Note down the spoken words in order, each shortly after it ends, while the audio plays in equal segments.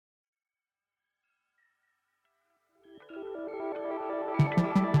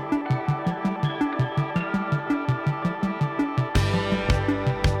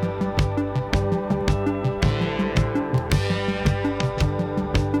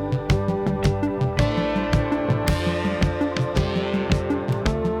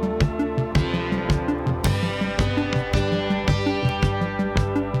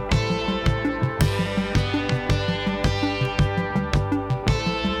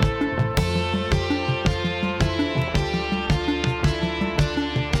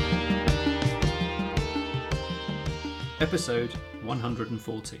Episode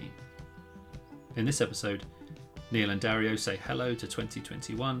 114. In this episode, Neil and Dario say hello to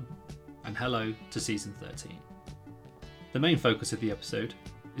 2021 and hello to season 13. The main focus of the episode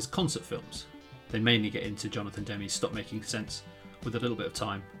is concert films. They mainly get into Jonathan Demme's Stop Making Sense, with a little bit of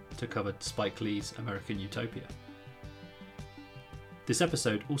time to cover Spike Lee's American Utopia. This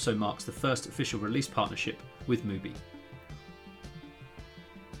episode also marks the first official release partnership with Mubi.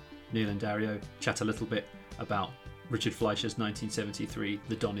 Neil and Dario chat a little bit about Richard Fleischer's 1973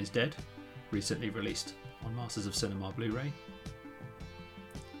 The Don is Dead, recently released on Masters of Cinema Blu-ray.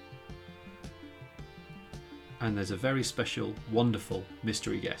 And there's a very special, wonderful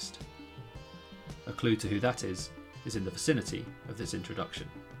mystery guest. A clue to who that is in the vicinity of this introduction.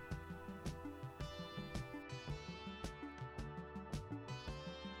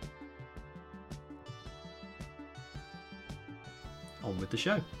 On with the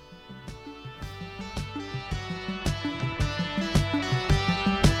show.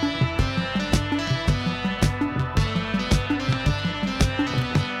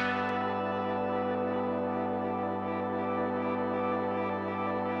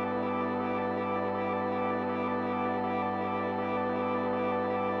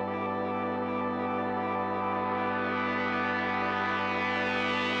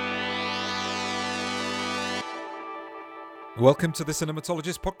 Welcome to the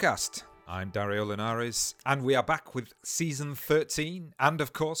Cinematologist Podcast. I'm Dario Linares, and we are back with season 13. And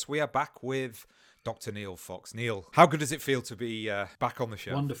of course, we are back with Dr. Neil Fox. Neil, how good does it feel to be back on the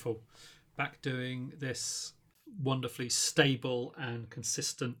show? Wonderful. Back doing this wonderfully stable and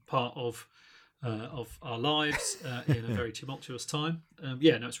consistent part of our lives in a very tumultuous time.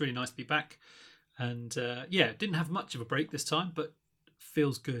 It's really nice to be back. And didn't have much of a break this time, but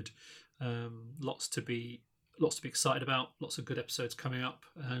feels good. Lots to be excited about, lots of good episodes coming up,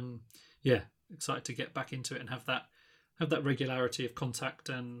 and excited to get back into it and have that regularity of contact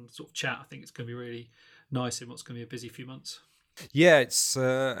and sort of chat. I think it's going to be really nice in what's going to be a busy few months. Yeah, it's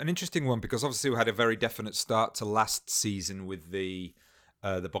an interesting one because obviously we had a very definite start to last season with the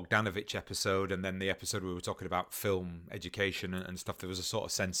Bogdanovich episode, and then the episode we were talking about film education and stuff. There was a sort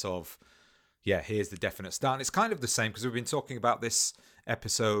of sense of, here's the definite start. And it's kind of the same because we've been talking about this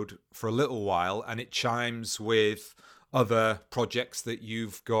episode for a little while, and it chimes with other projects that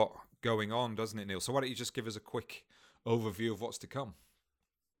you've got going on, doesn't it, Neil? So why don't you just give us a quick overview of what's to come?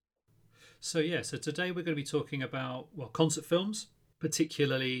 So today we're going to be talking about concert films,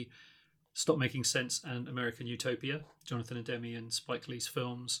 particularly Stop Making Sense and American Utopia, Jonathan Demme and Spike Lee's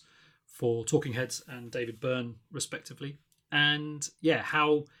films for Talking Heads and David Byrne respectively, and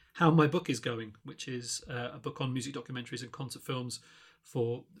how my book is going, which is a book on music documentaries and concert films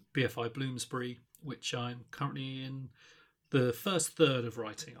for BFI Bloomsbury, which I'm currently in the first third of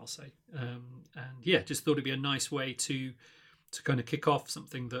writing, I'll say. Just thought it'd be a nice way to kind of kick off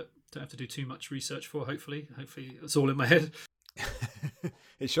something that don't have to do too much research for, hopefully. Hopefully it's all in my head.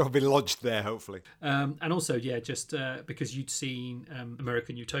 It should be lodged there, hopefully. And also, because you'd seen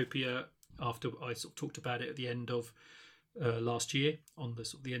American Utopia after I sort of talked about it at the end of last year on the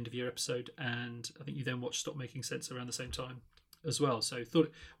sort of the end of year episode, and I think you then watched Stop Making Sense around the same time as well. So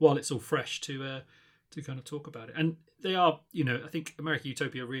thought while it's all fresh to kind of talk about it, and they are, I think American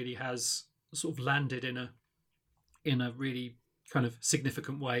Utopia really has sort of landed in a really kind of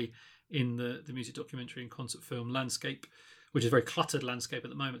significant way in the music documentary and concert film landscape, which is a very cluttered landscape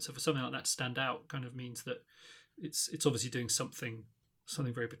at the moment. So for something like that to stand out kind of means that it's obviously doing something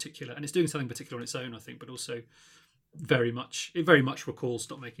very particular, and it's doing something particular on its own, I think, but also it very much recalls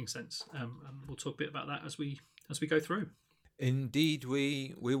Stop Making Sense, and we'll talk a bit about that as we go through. Indeed,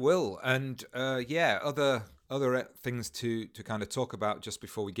 we will, and other things to kind of talk about just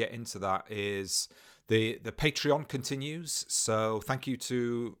before we get into that is the Patreon continues. So thank you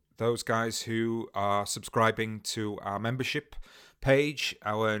to those guys who are subscribing to our membership page.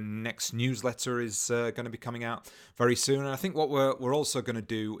 Our next newsletter is going to be coming out very soon, and I think what we're also going to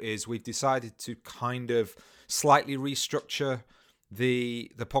do is we've decided to kind of slightly restructure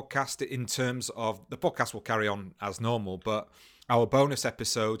the podcast in terms of the podcast will carry on as normal, but our bonus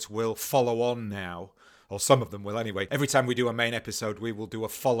episodes will follow on now, or some of them will anyway. Every time we do a main episode, we will do a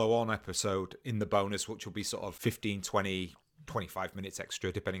follow-on episode in the bonus, which will be sort of 15, 20, 25 minutes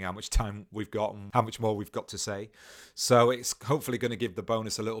extra, depending how much time we've got and how much more we've got to say. So it's hopefully going to give the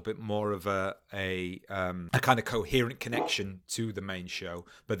bonus a little bit more of a kind of coherent connection to the main show,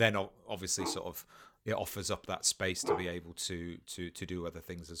 but then obviously sort of it offers up that space to be able to do other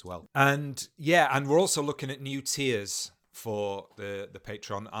things as well. And we're also looking at new tiers for the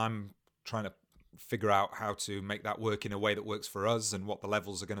Patreon. I'm trying to figure out how to make that work in a way that works for us and what the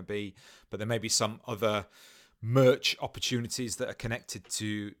levels are going to be. But there may be some other merch opportunities that are connected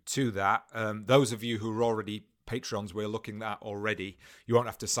to that. Those of you who are already Patrons, we're looking at already. You won't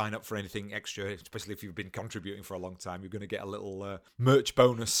have to sign up for anything extra, especially if you've been contributing for a long time. You're going to get a little merch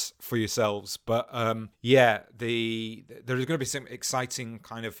bonus for yourselves. But there is going to be some exciting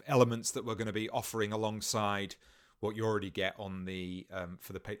kind of elements that we're going to be offering alongside what you already get on the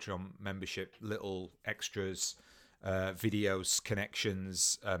for the Patreon membership, little extras, videos,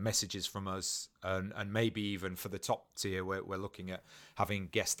 connections, messages from us, and maybe even for the top tier, we're looking at having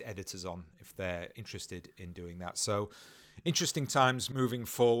guest editors on if they're interested in doing that. So interesting times moving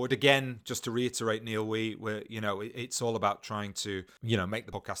forward. Again, just to reiterate, Neil, we're it's all about trying to make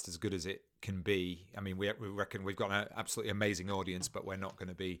the podcast as good as it can be. I mean, we reckon we've got an absolutely amazing audience, but we're not going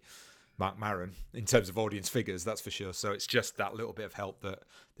to be Mark Maron in terms of audience figures, that's for sure. So it's just that little bit of help that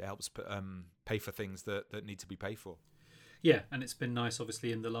helps pay for things that need to be paid for. Yeah, and it's been nice,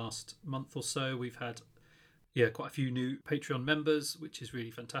 obviously, in the last month or so. We've had quite a few new Patreon members, which is really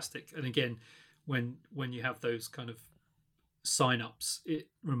fantastic. And again, when you have those kind of sign-ups, it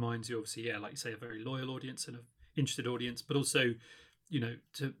reminds you, obviously, like you say, a very loyal audience and an interested audience, but also,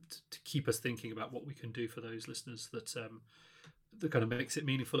 to keep us thinking about what we can do for those listeners that kind of makes it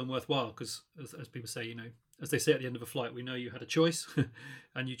meaningful and worthwhile. Because as people say, as they say at the end of a flight, we know you had a choice,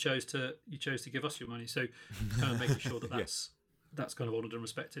 and you chose to give us your money. So, kind of making sure that that's kind of honoured and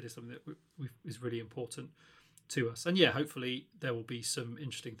respected is something that is really important to us. And hopefully there will be some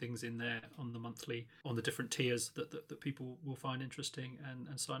interesting things in there on the different tiers that people will find interesting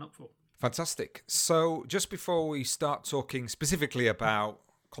and sign up for. Fantastic. So, just before we start talking specifically about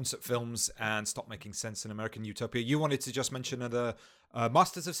concert films and Stop Making Sense in American Utopia, you wanted to just mention another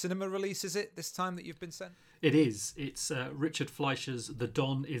Masters of Cinema release, is it, this time that you've been sent? It is. It's Richard Fleischer's The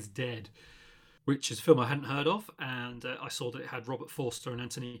Don is Dead, which is a film I hadn't heard of, and I saw that it had Robert Forster and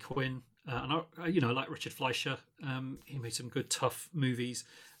Anthony Quinn, and I like Richard Fleischer. He made some good, tough movies,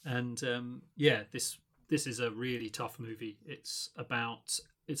 and this is a really tough movie. It's about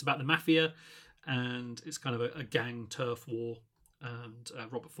the mafia, and it's kind of a gang turf war. And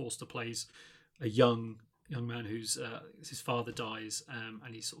Robert Forster plays a young man whose his father dies,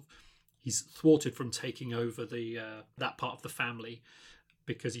 and he's thwarted from taking over that part of the family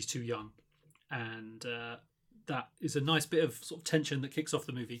because he's too young, and that is a nice bit of sort of tension that kicks off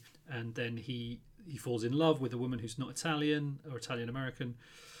the movie. And then he falls in love with a woman who's not Italian or Italian American.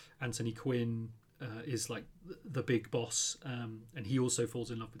 Anthony Quinn is like the big boss, and he also falls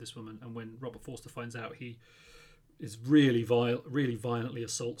in love with this woman. And when Robert Forster finds out, he is really violently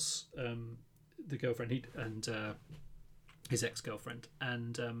assaults the girlfriend and his ex-girlfriend,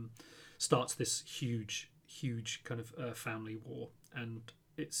 and starts this huge kind of family war. And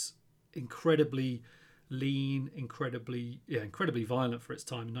it's incredibly lean, incredibly violent for its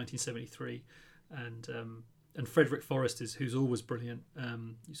time in 1973. And Frederick Forrest who's always brilliant.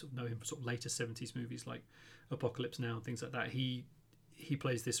 You sort of know him from sort of later 70s movies like Apocalypse Now and things like that. He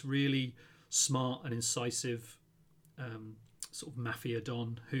plays this really smart and incisive sort of mafia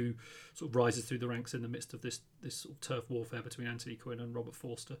don who sort of rises through the ranks in the midst of this sort of turf warfare between Anthony Quinn and Robert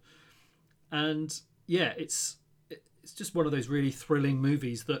Forster. And it's just one of those really thrilling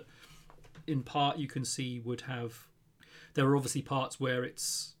movies that in part you can see there are obviously parts where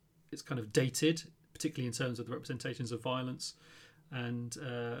it's kind of dated, particularly in terms of the representations of violence and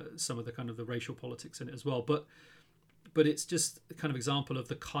some of the kind of the racial politics in it as well. But it's just a kind of example of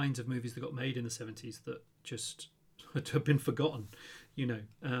the kinds of movies that got made in the 70s that just have been forgotten,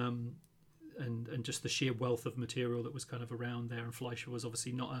 and just the sheer wealth of material that was kind of around there. And Fleischer was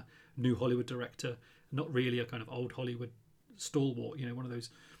obviously not a new Hollywood director, not really a kind of old Hollywood stalwart, one of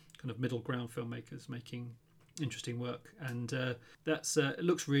those kind of middle ground filmmakers making interesting work. And it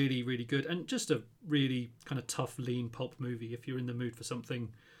looks really, really good, and just a really kind of tough, lean pulp movie. If you're in the mood for something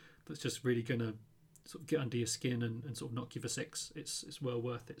that's just really going to sort of get under your skin and sort of not give a six, it's well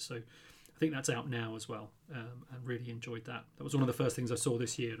worth it. So I think that's out now as well, and really enjoyed that. That was one of the first things I saw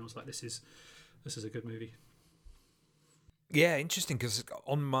this year, and I was like, this is a good movie. Yeah, interesting, because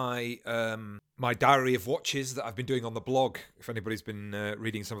on my my diary of watches that I've been doing on the blog, if anybody's been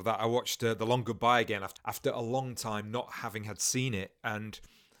reading some of that, I watched The Long Goodbye again after a long time not having had seen it. And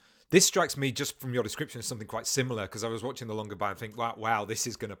this strikes me, just from your description, as something quite similar, because I was watching The Long Goodbye and think, wow, this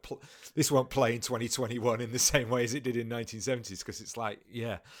is this won't play in 2021 in the same way as it did in 1970s, because it's like,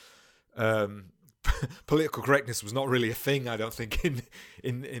 political correctness was not really a thing, I don't think,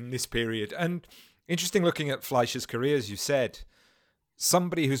 in this period. And interesting looking at Fleischer's career, as you said,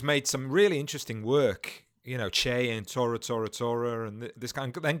 somebody who's made some really interesting work, Che and Tora, and this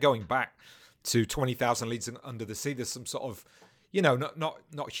kind of, then going back to 20,000 Leagues Under the Sea, there's some sort of,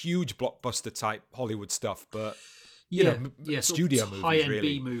 not huge blockbuster type Hollywood stuff, but sort studio of movies, high-end really.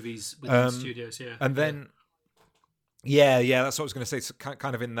 B movies within studios, yeah. And then, that's what I was going to say. It's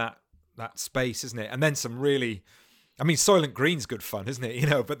kind of in that space, isn't it? And then some really, I mean, Soylent Green's good fun, isn't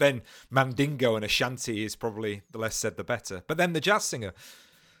it? But then Mandingo and Ashanti is probably the less said the better. But then The Jazz Singer.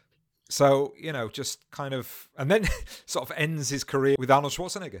 So, just kind of, and then sort of ends his career with Arnold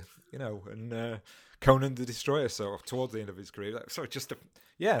Schwarzenegger, and Conan the Destroyer, so towards the end of his career. So just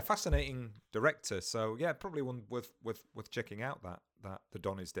fascinating director. So yeah, probably one worth checking out that The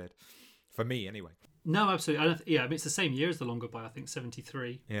Don Is Dead. For me, anyway. No, absolutely. I mean, it's the same year as The Long Goodbye, I think,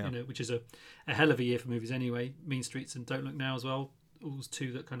 73, which is a hell of a year for movies anyway. Mean Streets and Don't Look Now as well. All those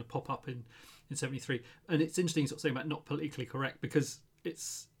two that kind of pop up in 73. And it's interesting sort of saying about not politically correct, because it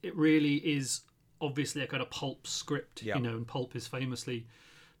really is obviously a kind of pulp script, and pulp is famously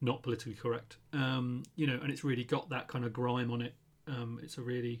not politically correct, and it's really got that kind of grime on it. It's a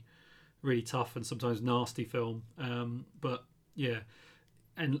really, really tough and sometimes nasty film, but yeah,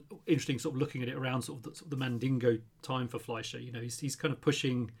 and interesting sort of looking at it around sort of the Mandingo time for Fleischer. He's kind of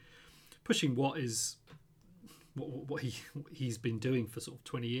pushing what he's been doing for sort of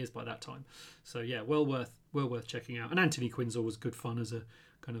 20 years by that time. So yeah, well worth checking out. And Anthony Quinn's always good fun as a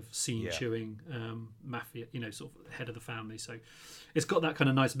kind of scene-chewing mafia, sort of head of the family. So it's got that kind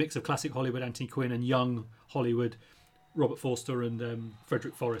of nice mix of classic Hollywood Anthony Quinn and young Hollywood Robert Forster and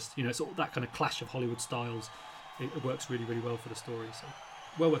Frederick Forrest. Sort of that kind of clash of Hollywood styles. It works really, really well for the story. So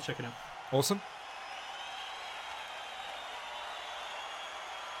well worth checking out. Awesome.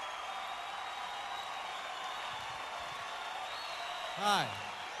 Hi,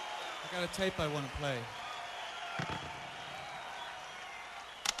 I got a tape I want to play.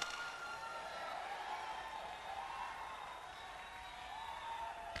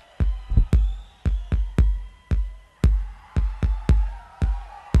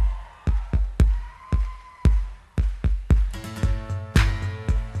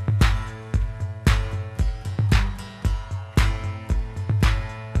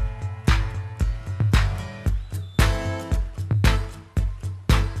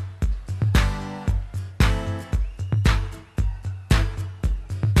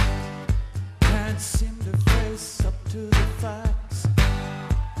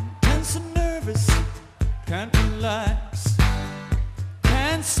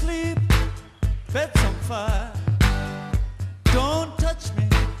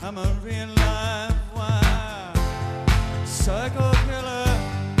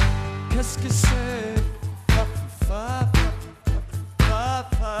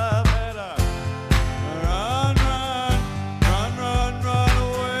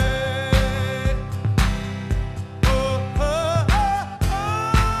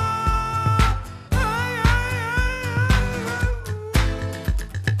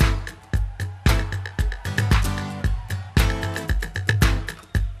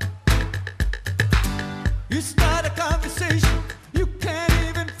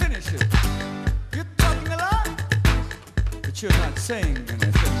 Saying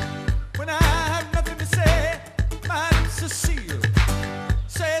anything. When I have nothing to say, my lips are sealed.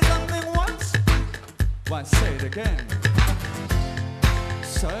 Say something once, why say it again?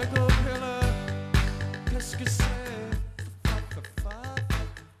 Psycho killer, qu'est-ce que c'est?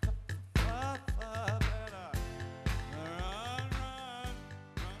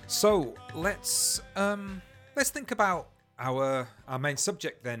 So let's think about our main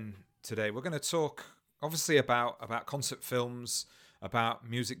subject then today. We're going to talk obviously about concert films, about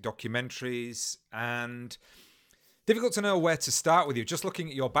music documentaries, and difficult to know where to start with you. Just looking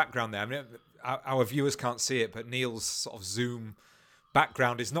at your background there, I mean, our viewers can't see it, but Neil's sort of Zoom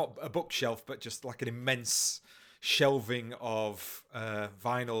background is not a bookshelf, but just like an immense shelving of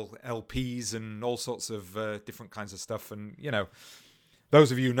vinyl LPs and all sorts of different kinds of stuff. And, those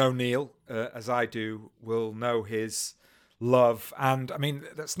of you who know Neil, as I do, will know his love, and I mean,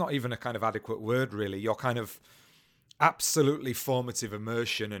 that's not even a kind of adequate word, really. Your kind of absolutely formative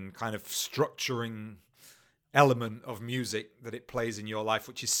immersion and kind of structuring element of music that it plays in your life,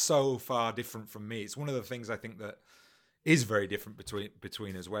 which is so far different from me. It's one of the things I think that is very different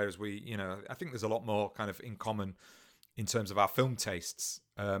between us, whereas we, I think there's a lot more kind of in common in terms of our film tastes.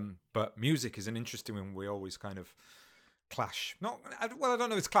 But music is an interesting one. We always kind of clash. I don't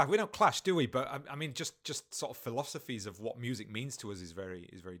know if it's clash. We don't clash, do we? But I mean, just sort of philosophies of what music means to us is very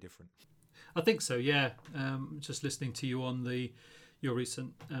different. I think so, yeah. Just listening to you on your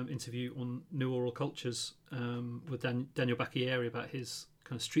recent interview on New Oral Cultures with Daniel Bacchieri about his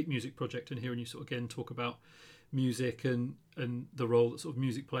kind of street music project, and hearing you sort of again talk about music and the role that sort of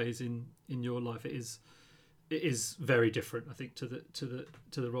music plays in your life. it is very different, I think, to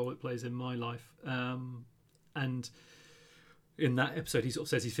the role it plays in my life. And in that episode, he sort of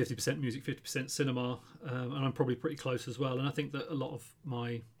says he's 50% music, 50% cinema, and I'm probably pretty close as well. And I think that a lot of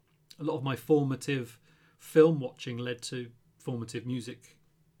my formative film watching led to formative music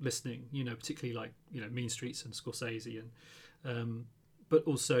listening. Particularly like Mean Streets and Scorsese, and but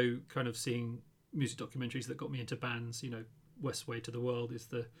also kind of seeing music documentaries that got me into bands. West Way to the World is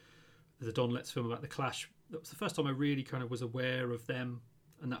the Don Letts film about the Clash. That was the first time I really kind of was aware of them,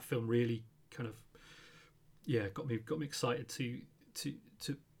 and that film really kind of got me excited to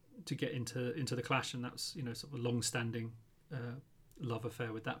get into the Clash, and that's sort of a long-standing love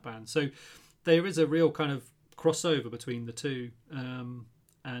affair with that band. So there is a real kind of crossover between the two,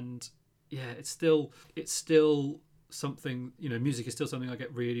 and it's still something. Music is still something I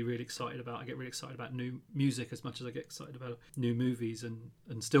get really, really excited about. I get really excited about new music as much as I get excited about new movies, and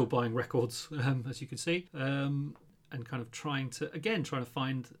still buying records, as you can see, and kind of trying to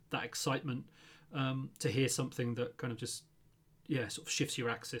find that excitement, to hear something that kind of just sort of shifts your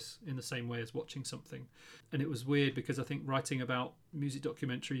axis in the same way as watching something. And it was weird because I think writing about music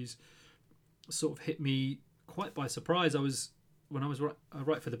documentaries sort of hit me quite by surprise. I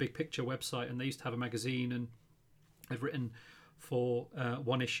write for the Big Picture website, and they used to have a magazine, and I've written for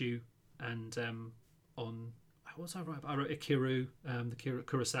one issue, and on what was I writing about? I wrote Ikiru, the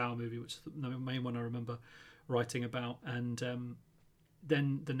Kurosawa movie, which is the main one I remember writing about, and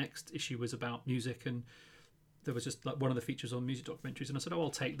then the next issue was about music, and there was just like one of the features on music documentaries, and I said, I'll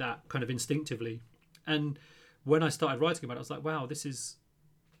take that, kind of instinctively. And when I started writing about it, I was like, wow, this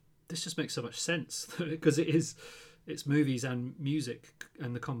just makes so much sense, because it's movies and music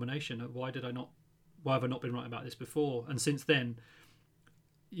and the combination. Why have I not been writing about this before? And since then,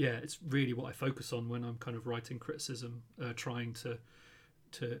 it's really what I focus on when I'm kind of writing criticism, trying to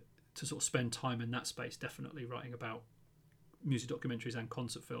sort of spend time in that space, definitely writing about music documentaries and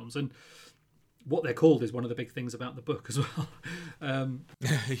concert films. And what they're called is one of the big things about the book as well.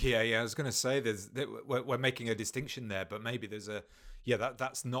 I was going to say we're making a distinction there, but maybe there's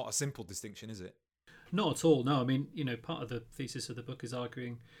that's not a simple distinction, is it? Not at all. No, I mean, part of the thesis of the book is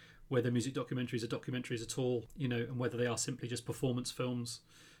arguing whether music documentaries are documentaries at all, and whether they are simply just performance films,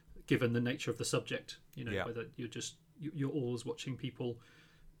 given the nature of the subject. Whether you're always watching people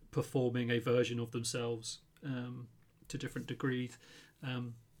performing a version of themselves to different degrees.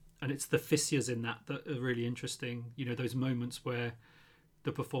 And it's the fissures in that are really interesting. Those moments where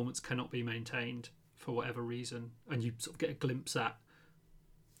the performance cannot be maintained for whatever reason, and you sort of get a glimpse at,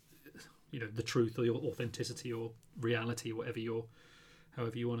 the truth or your authenticity or reality, however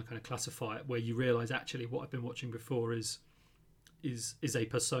you want to kind of classify it, where you realise actually what I've been watching before is a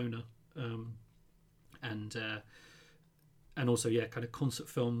persona, and also kind of concert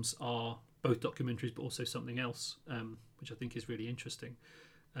films are both documentaries but also something else, which I think is really interesting.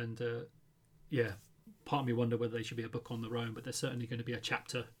 And part of me wonder whether they should be a book on their own, but there's certainly going to be a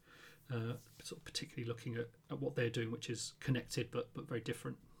chapter sort of particularly looking at what they're doing, which is connected but very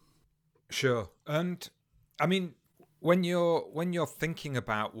different. Sure. And I mean, when you're thinking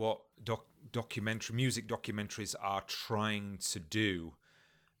about what music documentaries are trying to do,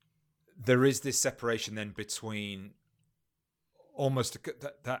 there is this separation then between almost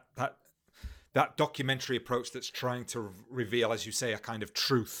that documentary approach that's trying to reveal, as you say, a kind of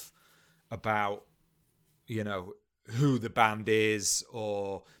truth about, who the band is,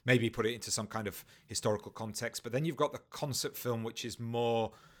 or maybe put it into some kind of historical context. But then you've got the concert film, which is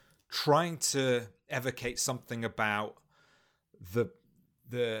more trying to evocate something about the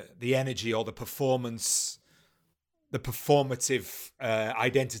energy or the performance, the performative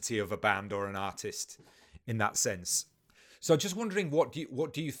identity of a band or an artist in that sense. So just wondering, what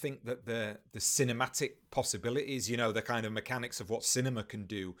do you think that the cinematic possibilities, the kind of mechanics of what cinema can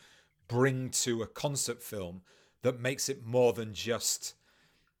do, bring to a concert film that makes it more than just,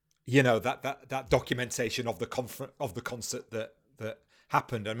 that documentation of the concert that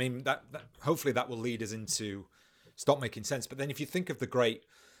happened? I mean, that hopefully that will lead us into Stop Making Sense. But then if you think of the great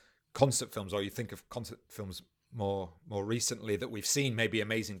concert films, or you think of concert films more recently that we've seen, maybe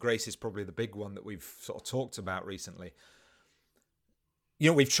Amazing Grace is probably the big one that we've sort of talked about recently.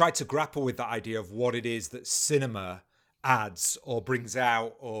 We've tried to grapple with that idea of what it is that cinema adds or brings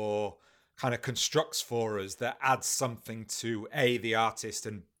out or kind of constructs for us that adds something to A, the artist,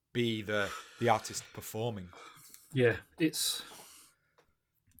 and B, the artist performing. Yeah, it's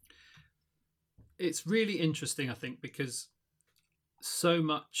really interesting, I think, because so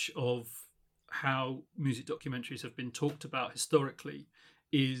much of how music documentaries have been talked about historically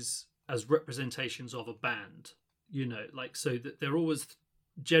is as representations of a band, so that they're always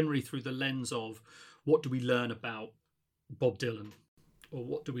generally through the lens of what do we learn about Bob Dylan, or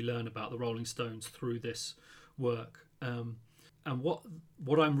what do we learn about the Rolling Stones through this work? And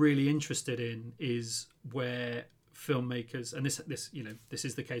what I'm really interested in is where filmmakers, and this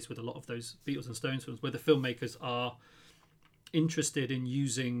is the case with a lot of those Beatles and Stones films, where the filmmakers are interested in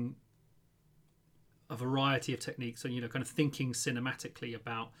using a variety of techniques and kind of thinking cinematically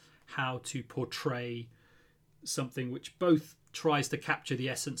about how to portray something which both tries to capture the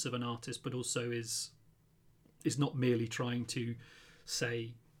essence of an artist, but also is not merely trying to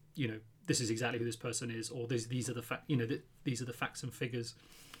say, this is exactly who this person is, or these are the these are the facts and figures.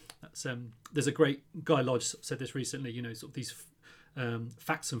 That's, there's a great Guy Lodge said this recently. Sort of these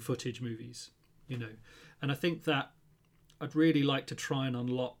facts and footage movies. And I think that I'd really like to try and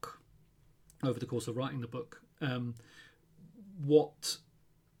unlock over the course of writing the book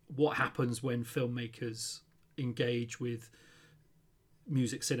what happens when filmmakers engage with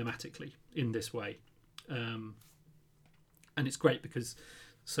music cinematically in this way. And it's great because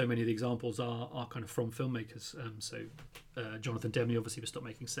so many of the examples are kind of from filmmakers. Jonathan Demme obviously with Stop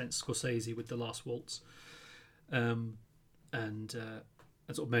Making Sense, Scorsese with The Last Waltz, and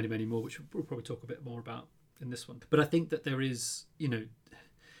sort of many, many more, which we'll probably talk a bit more about in this one. But I think that there is,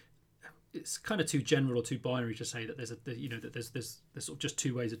 it's kind of too general or too binary to say that there's sort of just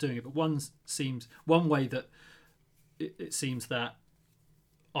two ways of doing it. But one way that it seems that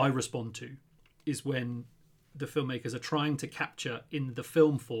I respond to is when the filmmakers are trying to capture in the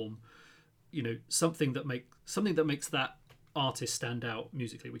film form, something that makes that artist stand out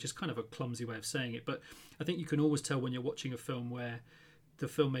musically, which is kind of a clumsy way of saying it. But I think you can always tell when you're watching a film where the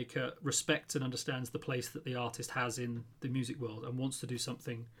filmmaker respects and understands the place that the artist has in the music world and wants to do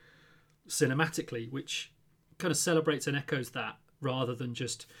something cinematically which kind of celebrates and echoes that, rather than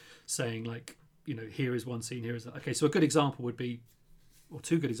just saying like, here is one scene, here is that. Okay, so a good example would be, or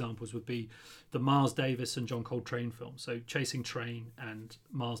two good examples would be the Miles Davis and John Coltrane film. So Chasing Train and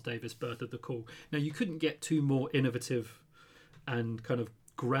Miles Davis, Birth of the Call. Now you couldn't get two more innovative and kind of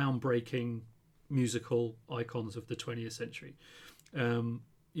groundbreaking musical icons of the 20th century.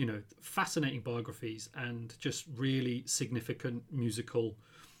 Fascinating biographies and just really significant musical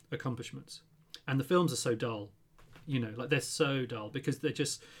accomplishments. And the films are so dull, they're so dull because they're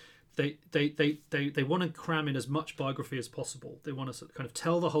just, they want to cram in as much biography as possible. They want to kind of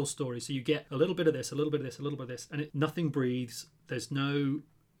tell the whole story, so you get a little bit of this, a little bit of this, a little bit of this, and nothing breathes. There's no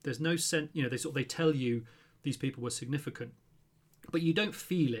sense. They tell you these people were significant, but you don't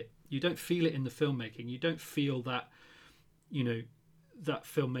feel it. You don't feel it in the filmmaking. You don't feel that that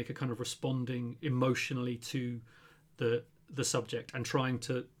filmmaker kind of responding emotionally to the subject and trying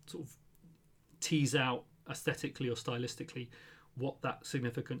to sort of tease out aesthetically or stylistically what that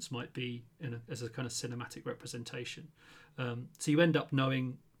significance might be as a kind of cinematic representation. So you end up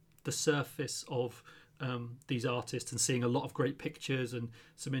knowing the surface of these artists and seeing a lot of great pictures and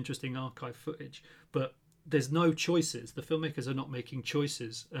some interesting archive footage, but there's no choices. The filmmakers are not making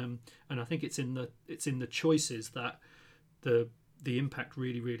choices, and I think it's in the choices that the impact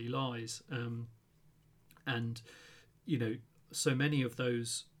really, really lies. And so many of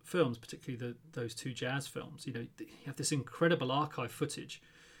those films, particularly those two jazz films, you have this incredible archive footage,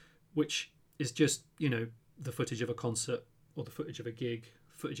 which is just the footage of a concert or the footage of a gig,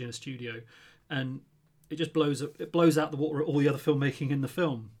 footage in a studio, and it just blows out the water at all the other filmmaking in the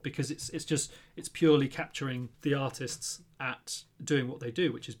film, because it's purely capturing the artists at doing what they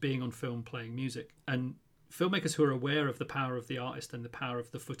do, which is being on film, playing music. And filmmakers who are aware of the power of the artist and the power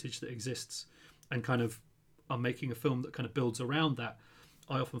of the footage that exists and kind of are making a film that kind of builds around that,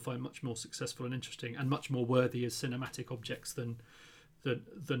 I often find much more successful and interesting and much more worthy as cinematic objects than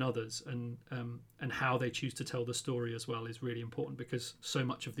others. And how they choose to tell the story as well is really important, because so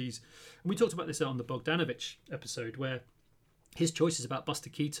much of these, and we talked about this on the Bogdanovich episode, where his choices about Buster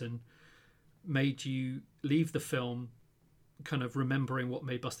Keaton made you leave the film kind of remembering what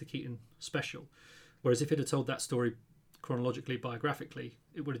made Buster Keaton special. Whereas if it had told that story chronologically, biographically,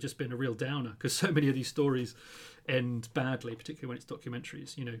 it would have just been a real downer, because so many of these stories end badly, particularly when it's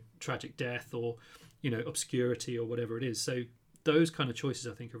documentaries, tragic death or, obscurity or whatever it is. So those kind of choices,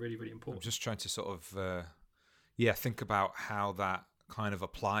 I think, are really, really important. I'm just trying to sort of, think about how that kind of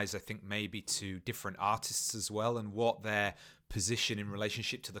applies, I think, maybe to different artists as well, and what their position in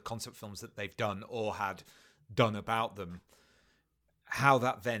relationship to the concept films that they've done or had done about them, how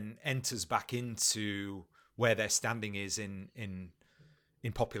that then enters back into where their standing is in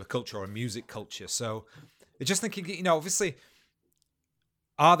popular culture or music culture. So just thinking, obviously,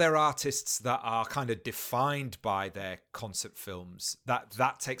 are there artists that are kind of defined by their concept films that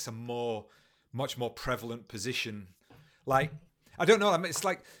takes a much more prevalent position? Like, I don't know. I mean, it's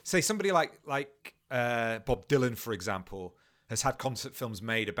like, say somebody like Bob Dylan, for example, has had concert films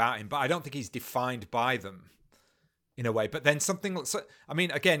made about him, but I don't think he's defined by them in a way. But then I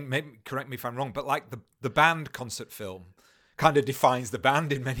mean, again, maybe correct me if I'm wrong, but like the band concert film kind of defines the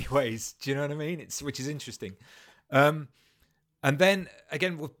band in many ways. Do you know what I mean? Which is interesting. And then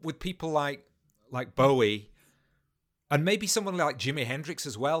again, with people like Bowie, and maybe someone like Jimi Hendrix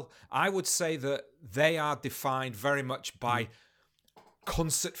as well, I would say that they are defined very much by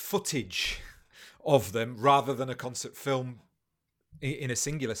concert footage of them rather than a concert film in a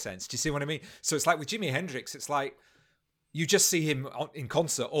singular sense. Do you see what I mean? So it's like with Jimi Hendrix, it's like you just see him in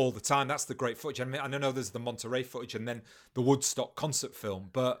concert all the time. That's the great footage. I mean, I know there's the Monterey footage and then the Woodstock concert film,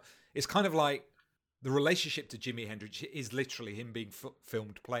 but it's kind of like the relationship to Jimi Hendrix is literally him being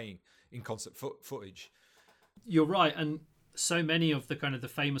filmed playing in concert footage. You're right, and so many of the kind of the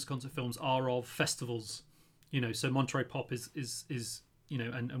famous concert films are of festivals, so Monterey Pop is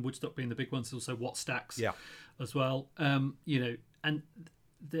and Woodstock being the big ones, also What Stacks as well, and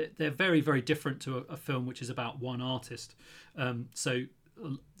they're very, very different to a film which is about one artist. So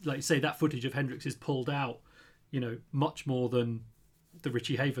like you say, that footage of Hendrix is pulled out, much more than the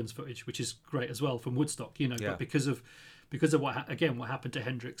Richie Havens footage, which is great as well from Woodstock, but because of what happened to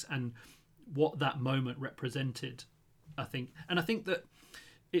Hendrix and what that moment represented, I think that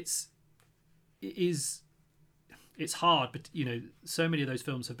it's hard, but so many of those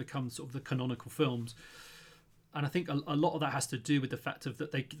films have become sort of the canonical films, and I think a lot of that has to do with the fact of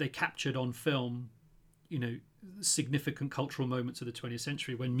that they captured on film, significant cultural moments of the 20th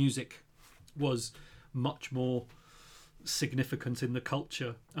century when music was much more significant in the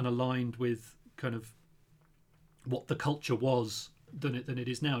culture and aligned with kind of what the culture was than it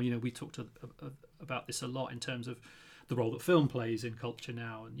is now. We talked about this a lot in terms of the role that film plays in culture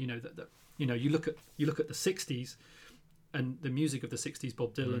now, and that you look at the 60s and the music of the 60s,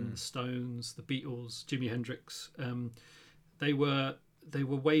 Bob Dylan, the Stones, the Beatles, Jimi Hendrix, they were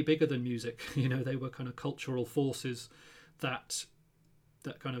way bigger than music. They were kind of cultural forces that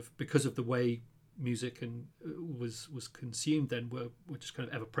kind of, because of the way music and was consumed then, were just kind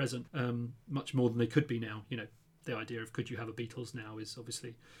of ever present, much more than they could be now. The idea of could you have a Beatles now is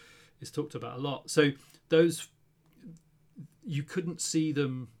talked about a lot. So those, you couldn't see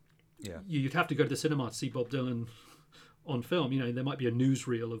them. You'd have to go to the cinema to see Bob Dylan on film. There might be a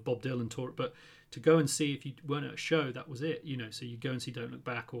newsreel of Bob Dylan tour, but to go and see, if you weren't at a show, that was it. So you go and see Don't Look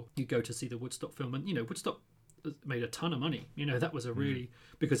Back, or you go to see the Woodstock film, and Woodstock made a ton of money. That was a really,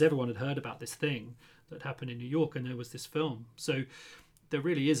 because everyone had heard about this thing that happened in New York, and there was this film. So there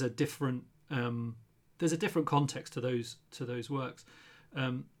really is a different there's a different context to those works.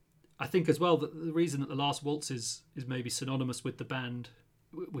 I think as well that the reason that The Last Waltz is maybe synonymous with the band,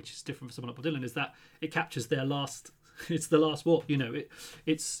 which is different for someone like Bob Dylan, is that it captures their last. It's the last waltz.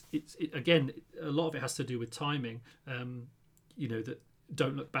 It's again, a lot of it has to do with timing. That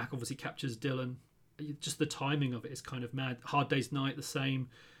Don't Look Back obviously captures Dylan. Just the timing of it is kind of mad. Hard Day's Night, the same.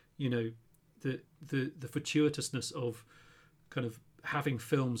 The fortuitousness of kind of having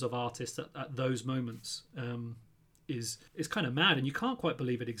films of artists at those moments is kind of mad, and you can't quite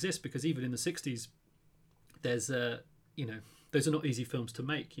believe it exists, because even in the 60s there's those are not easy films to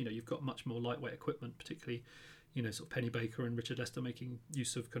make. You've got much more lightweight equipment, particularly sort of Penny Baker and Richard Lester making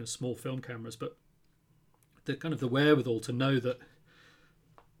use of kind of small film cameras, but the kind of the wherewithal to know that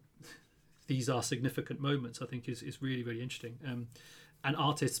these are significant moments, I think is really, really interesting, and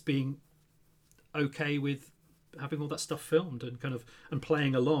artists being okay with having all that stuff filmed and kind of and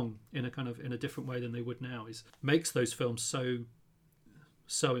playing along in a different way than they would now makes those films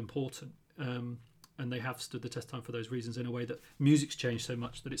so important, and they have stood the test time for those reasons, in a way that music's changed so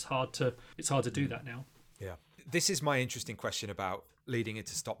much that it's hard to do that now. This is my interesting question about leading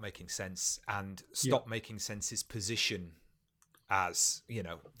into Stop Making Sense, and Stop Making Sense's position as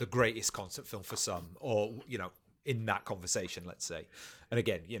the greatest concert film for some, or in that conversation, let's say. And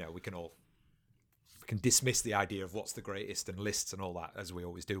again, we can dismiss the idea of what's the greatest and lists and all that, as we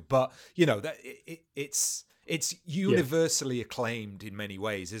always do, but that it's universally acclaimed in many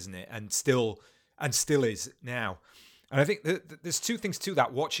ways, isn't it? And still is now. And I think there's two things to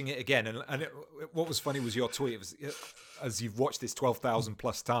that, watching it again. And what was funny was your tweet. It was, as you've watched this 12,000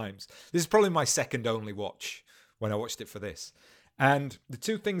 plus times, this is probably my second only watch when I watched it for this. And the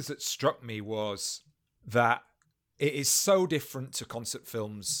two things that struck me was that it is so different to concert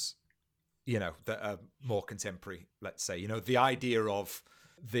films, that are more contemporary, let's say. The idea of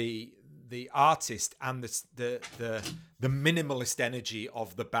the artist and the minimalist energy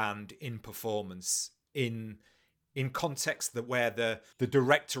of the band in performance, in context that where the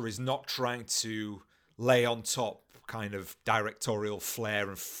director is not trying to lay on top kind of directorial flair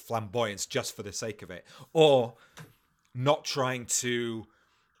and flamboyance just for the sake of it, or not trying to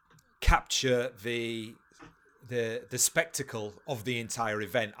capture the spectacle of the entire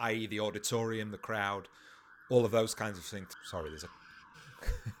event, i.e. the auditorium, the crowd, all of those kinds of things. Sorry, there's a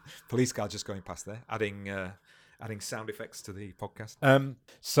police car just going past there, adding sound effects to the podcast.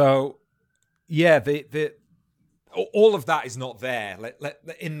 So yeah, the all of that is not there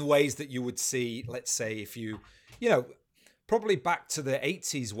in the ways that you would see, let's say, if you know, probably back to the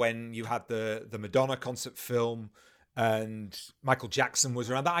 80s when you had the Madonna concert film and Michael Jackson was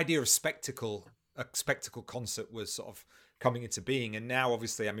around. That idea of spectacle, a spectacle concert was sort of coming into being. And now,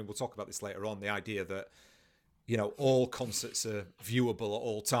 obviously, I mean, we'll talk about this later on, the idea that, you know, all concerts are viewable at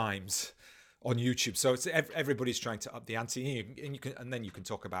all times on YouTube. So it's everybody's trying to up the ante, and then you can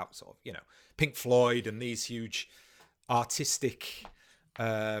talk about sort of, you know, Pink Floyd and these huge artistic,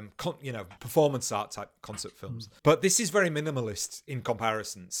 performance art type concert films. But this is very minimalist in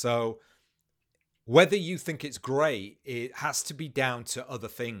comparison. So whether you think it's great, it has to be down to other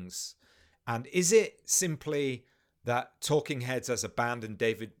things. And is it simply that Talking Heads as a band and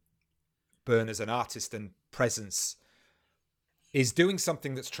David Byrne as an artist and presence is doing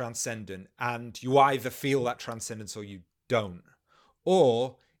something that's transcendent, and you either feel that transcendence or you don't?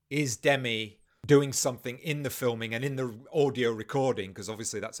 Or is Demi doing something in the filming and in the audio recording, because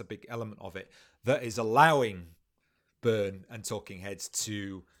obviously that's a big element of it, that is allowing Byrne and Talking Heads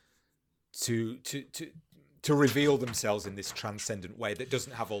to reveal themselves in this transcendent way that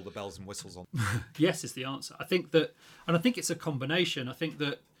doesn't have all the bells and whistles on? Yes is the answer. I think that, and I think it's a combination. I think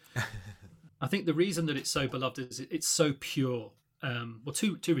the reason that it's so beloved is it's so pure. Well,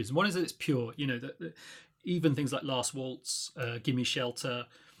 two reasons. One is that it's pure. You know, that even things like Last Waltz, Gimme Shelter,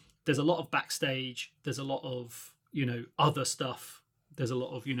 there's a lot of backstage. There's a lot of, you know, other stuff. There's a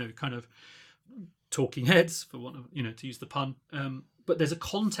lot of, you know, kind of talking heads, for want of, you know, to use the pun. But there's a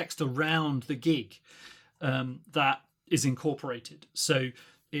context around the gig that is incorporated. So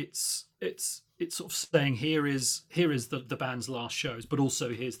it's sort of saying here is the band's last shows, but also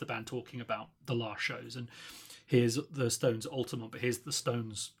here's the band talking about the last shows, and here's the Stones at Altamont, but here's the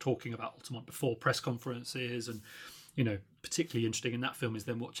Stones talking about Altamont before press conferences. And, you know, particularly interesting in that film is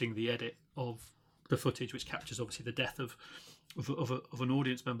then watching the edit of the footage, which captures obviously the death of an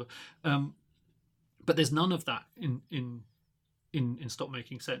audience member. But there's none of that in Stop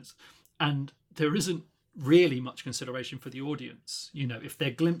Making Sense, and there isn't really much consideration for the audience. You know, if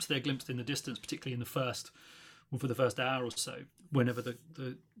they're glimpsed in the distance, particularly in the first, or for the first hour or so, whenever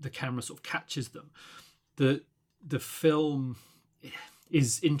the camera sort of catches them, the film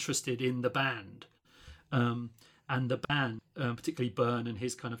is interested in the band, and the band, particularly Byrne and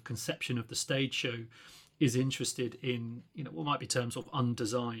his kind of conception of the stage show, is interested in, you know, what might be termed sort of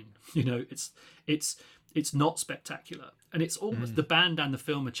undesign. You know, it's not spectacular, and it's almost the band and the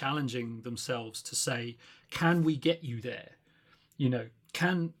film are challenging themselves to say, can we get you there? You know,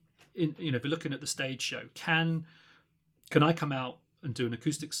 if you're looking at the stage show, can I come out and do an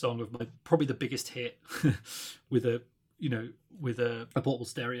acoustic song of my probably the biggest hit with a portable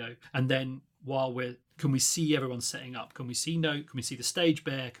stereo, and then can we see everyone setting up? Can we see the stage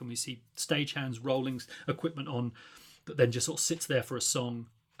bare? Can we see stagehands rolling equipment on that then just sort of sits there for a song,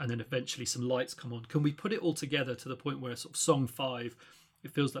 and then eventually some lights come on? Can we put it all together to the point where sort of song 5, it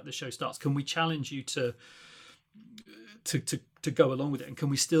feels like the show starts? Can we challenge you to go along with it? And can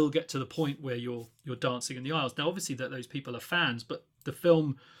we still get to the point where you're dancing in the aisles? Now, obviously, that those people are fans, but the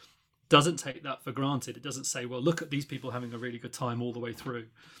film doesn't take that for granted. It doesn't say, well, look at these people having a really good time all the way through,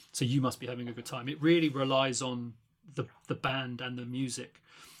 so you must be having a good time. It really relies on the band and the music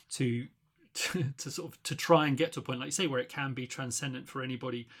to try and get to a point, like you say, where it can be transcendent for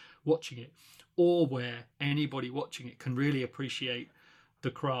anybody watching it, or where anybody watching it can really appreciate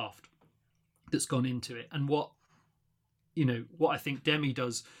the craft that's gone into it. And what I think Demi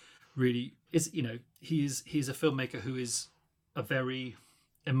does really is, you know, he's a filmmaker who is a very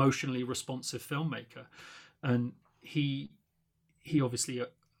emotionally responsive filmmaker, and he obviously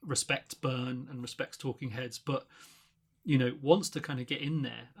respects Byrne and respects Talking Heads, but, you know, wants to kind of get in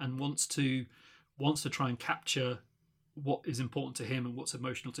there and wants to try and capture what is important to him and what's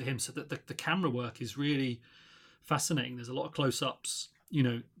emotional to him, so that the camera work is really fascinating. There's a lot of close-ups. You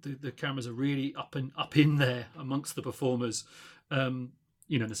know, the cameras are really up in there amongst the performers. You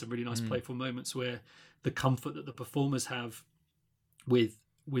know, there's some really nice playful moments where the comfort that the performers have with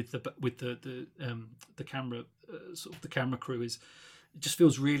the camera, sort of the camera crew, it just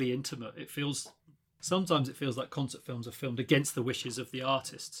feels really intimate. Sometimes it feels like concert films are filmed against the wishes of the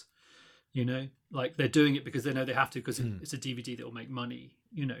artists. You know, like they're doing it because they know they have to, because it's a DVD that will make money.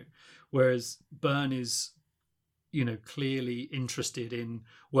 You know, whereas Byrne is clearly interested in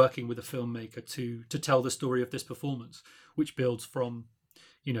working with a filmmaker to tell the story of this performance, which builds from,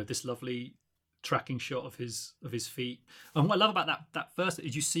 this lovely tracking shot of his feet. And what I love about that first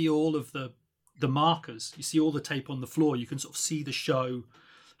is you see all of the markers, you see all the tape on the floor, you can sort of see the show,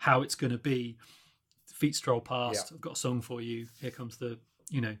 how it's going to be. Feet stroll past. Yeah. I've got a song for you. Here comes the,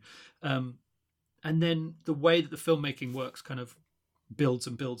 and then the way that the filmmaking works kind of builds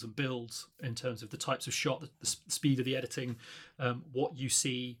and builds and builds in terms of the types of shot, the speed of the editing, what you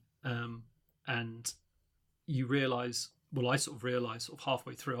see, and you realize. Well, I sort of realized sort of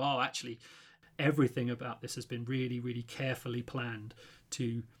halfway through, actually, everything about this has been really, really carefully planned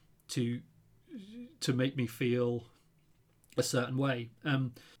to make me feel a certain way.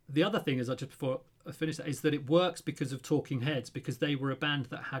 The other thing is, just before I finish that, is that it works because of Talking Heads, because they were a band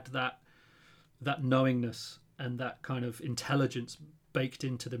that had that knowingness and that kind of intelligence baked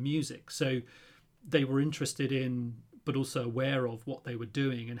into the music. So they were interested in, but also aware of what they were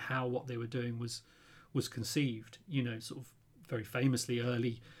doing and how what they were doing was conceived. Sort of very famously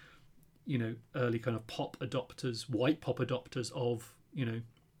early kind of pop adopters, white pop adopters of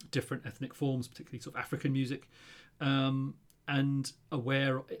different ethnic forms, particularly sort of African music, and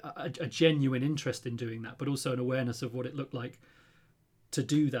aware a genuine interest in doing that, but also an awareness of what it looked like to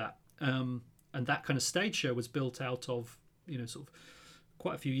do that. And that kind of stage show was built out of sort of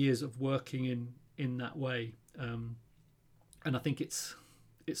quite a few years of working in that way. And I think it's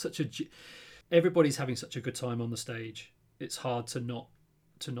such everybody's having such a good time on the stage. It's hard to not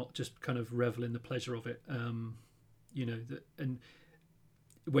just kind of revel in the pleasure of it. And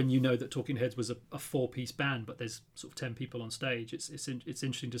when that Talking Heads was a 4-piece band, but there's sort of 10 people on stage, it's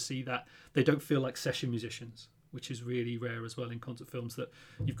interesting to see that they don't feel like session musicians, which is really rare as well in concert films, that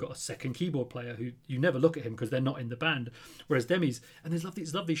you've got a second keyboard player who you never look at him because they're not in the band. Whereas Demi's, and there's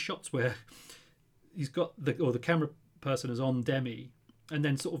these lovely shots where he's got the camera person is on Demi, and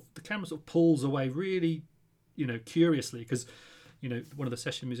then sort of the camera sort of pulls away really, curiously, because one of the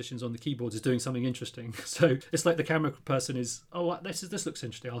session musicians on the keyboards is doing something interesting. So it's like the camera person is, this looks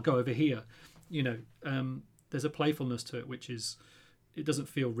interesting, I'll go over here. There's a playfulness to it, which is, it doesn't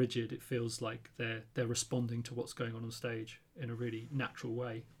feel rigid. It feels like they're responding to what's going on stage in a really natural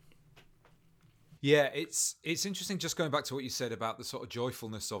way. Yeah, it's interesting, just going back to what you said about the sort of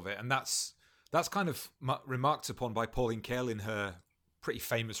joyfulness of it, and that's kind of remarked upon by Pauline Kael in her pretty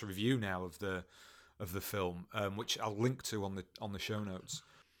famous review now of the film, which I'll link to on the show notes.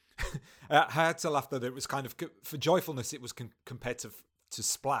 I had to laugh that it was kind of, for joyfulness, it was compared to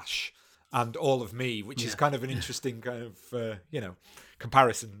Splash and All of Me, which is kind of an interesting kind of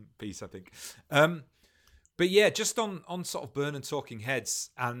comparison piece, I think. But yeah, just on sort of Burn and Talking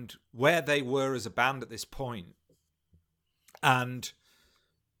Heads and where they were as a band at this point, and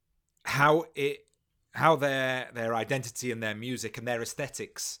how their identity and their music and their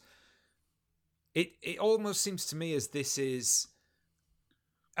aesthetics, it almost seems to me as this is,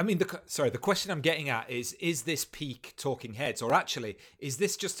 I mean, the question I'm getting at is this peak Talking Heads, or actually is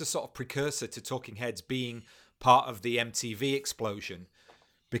this just a sort of precursor to Talking Heads being part of the MTV explosion,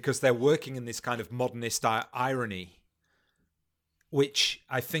 because they're working in this kind of modernist irony, which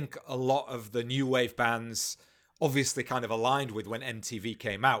I think a lot of the new wave bands obviously kind of aligned with when MTV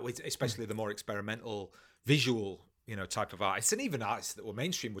came out, especially the more experimental visual, type of artists, and even artists that were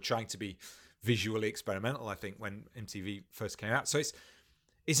mainstream were trying to be visually experimental, I think, when MTV first came out. So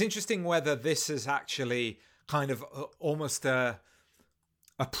it's interesting whether this is actually kind of almost a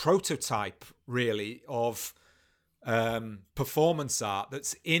prototype, really, of performance art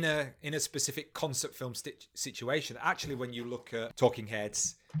that's in a specific concert film situation. Actually, when you look at Talking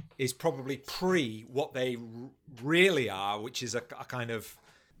Heads, is probably pre what they really are, which is a kind of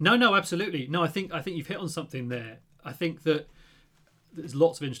no, absolutely no. I think you've hit on something there. I think that there's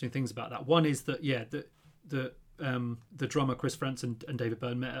lots of interesting things about that. One is that the drummer Chris Frantz and David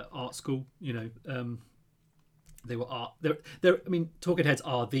Byrne met at art school. They were art. I mean, Talking Heads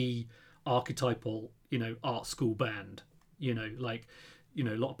are the archetypal art school band. A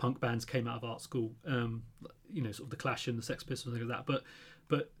lot of punk bands came out of art school. Sort of the Clash and the Sex Pistols and things like that.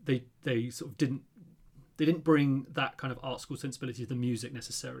 But they sort of didn't bring that kind of art school sensibility to the music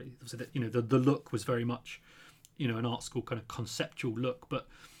necessarily. So that the look was very much an art school kind of conceptual look. But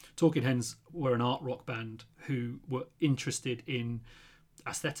Talking Heads were an art rock band who were interested in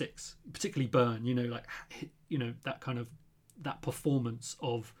aesthetics, particularly Byrne. That kind of that performance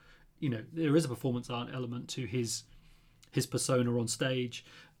of there is a performance art element to his persona on stage.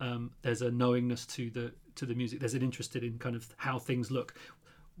 There's a knowingness to the music. There's an interest in kind of how things look.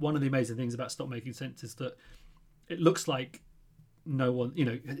 One of the amazing things about Stop Making Sense is that it looks like no one,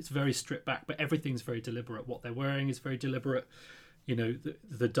 it's very stripped back, but everything's very deliberate. What they're wearing is very deliberate.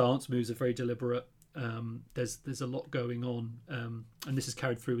 The dance moves are very deliberate. There's a lot going on, and this is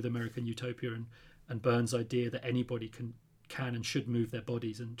carried through with American Utopia and Burns' idea that anybody can and should move their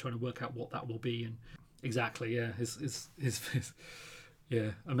bodies, and trying to work out what that will be. And exactly, yeah, his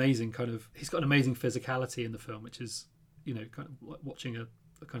yeah, amazing kind of. He's got an amazing physicality in the film, which is kind of like watching a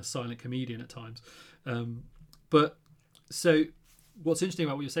kind of silent comedian at times. But so what's interesting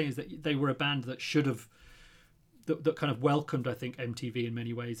about what you're saying is that they were a band that should have that kind of welcomed, I think, MTV in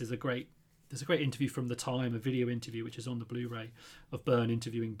many ways. There's a great interview from the time, a video interview which is on the Blu-ray of Byrne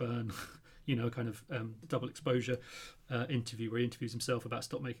interviewing Byrne. Kind of double exposure interview where he interviews himself about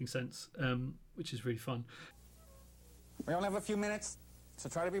Stop Making Sense, which is really fun. We only have a few minutes, so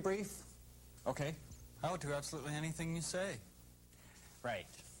try to be brief. Okay. I would do absolutely anything you say. Right.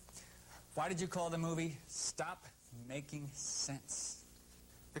 Why did you call the movie Stop Making Sense?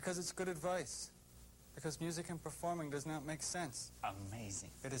 Because it's good advice. Because music and performing does not make sense.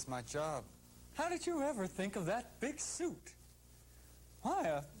 Amazing. It is my job. How did you ever think of that big suit? Why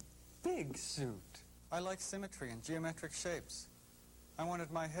a big suit? I like symmetry and geometric shapes. I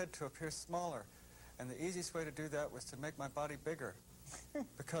wanted my head to appear smaller, and the easiest way to do that was to make my body bigger.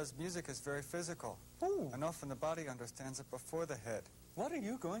 Because music is very physical. Ooh. And often the body understands it before the head. What are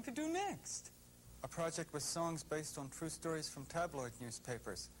you going to do next? A project with songs based on true stories from tabloid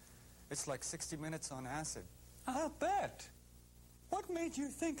newspapers. It's like 60 Minutes on acid. I'll bet. What made you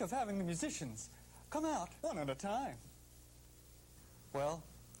think of having the musicians come out one at a time? Well,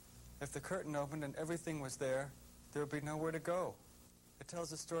 if the curtain opened and everything was there would be nowhere to go. It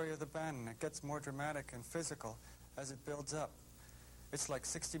tells the story of the band, and it gets more dramatic and physical as it builds up. It's like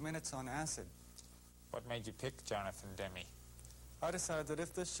 60 Minutes on acid. What made you pick Jonathan Demme? I decided that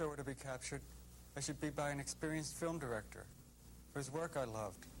if this show were to be captured, it should be by an experienced film director whose work I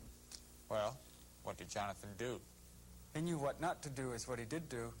loved. Well, what did Jonathan do? He knew what not to do is what he did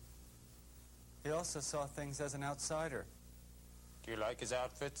do. He also saw things as an outsider. Do you like his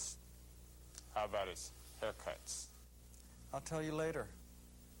outfits? How about his haircuts? I'll tell you later.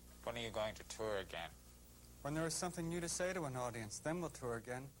 When are you going to tour again? When there is something new to say to an audience, then we'll tour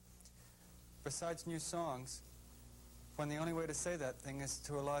again. Besides new songs, when the only way to say that thing is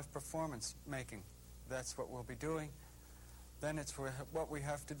to a live performance making. That's what we'll be doing. Then it's what we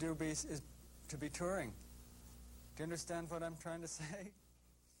have to do is to be touring. Do you understand what I'm trying to say?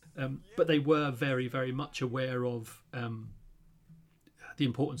 But they were very, very much aware of the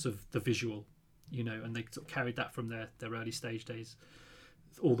importance of the visual, and they sort of carried that from their early stage days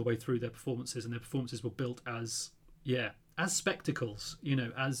all the way through their performances, and their performances were built as spectacles,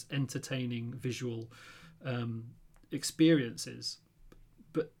 as entertaining visual experiences,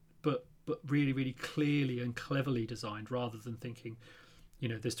 but really, really clearly and cleverly designed, rather than thinking,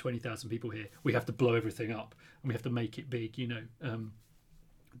 there's 20,000 people here, we have to blow everything up and we have to make it big,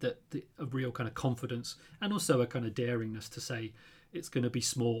 a real kind of confidence, and also a kind of daringness to say it's going to be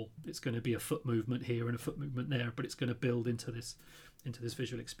small, it's going to be a foot movement here and a foot movement there, but it's going to build into this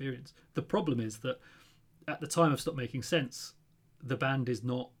visual experience. The problem is that at the time of Stop Making Sense, the band is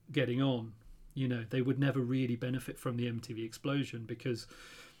not getting on. They would never really benefit from the MTV explosion because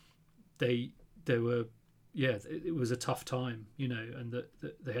it was a tough time, and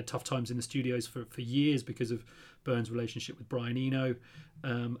that they had tough times in the studios for years because of Byrne's relationship with Brian Eno,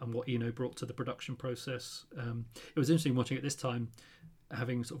 and what Eno brought to the production process. It was interesting watching at this time,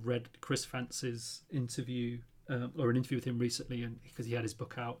 having sort of read Chris Fance's interview, or an interview with him recently, and because he had his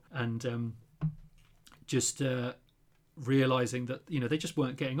book out, and just realizing that they just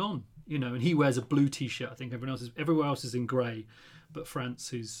weren't getting on, and he wears a blue t-shirt. I think everywhere else is in grey, but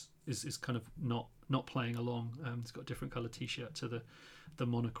France is kind of not playing along. It's got a different colour t-shirt to the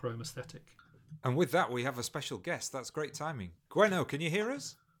monochrome aesthetic. And with that, we have a special guest. That's great timing. Gweno, can you hear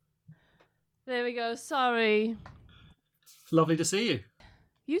us? There we go. Sorry. Lovely to see you.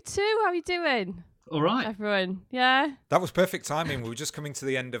 You too. How are you doing? All right. Everyone. Yeah? That was perfect timing. We were just coming to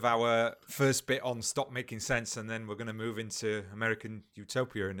the end of our first bit on Stop Making Sense, and then we're going to move into American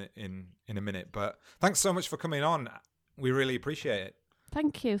Utopia in a minute. But thanks so much for coming on. We really appreciate it.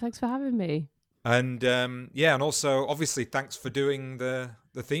 Thank you. Thanks for having me. And and also obviously thanks for doing the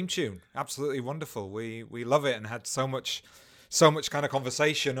theme tune. Absolutely wonderful. We love it, and had so much kind of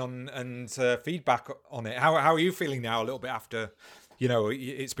conversation on and feedback on it. How are you feeling now, a little bit after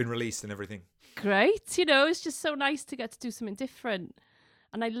it's been released and everything? Great. It's just so nice to get to do something different.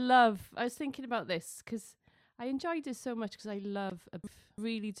 And I was thinking about this because I enjoyed it so much, because I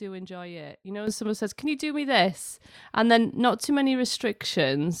really do enjoy it. Someone says, can you do me this? And then not too many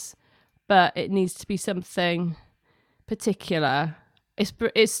restrictions, but it needs to be something particular, it's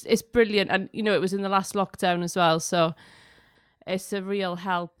brilliant, and you know it was in the last lockdown as well, so it's a real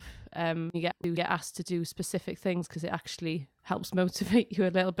help. You get asked to do specific things because it actually helps motivate you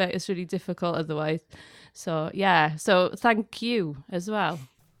a little bit. It's really difficult otherwise. So yeah, so thank you as well.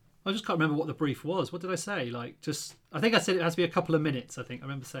 I just can't remember what the brief was. What did I say? I think I said it has to be a couple of minutes. I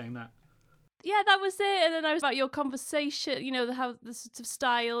remember saying that. Yeah, that was it. And then I was about your conversation, you know, how the sort of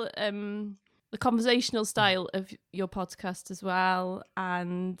style, the conversational style of your podcast as well,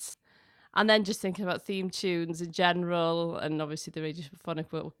 and then just thinking about theme tunes in general, and obviously the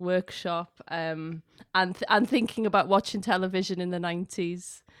Radiophonic Workshop, and thinking about watching television in the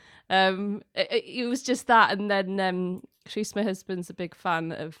 90s. It was just that, and then Chris, my husband's a big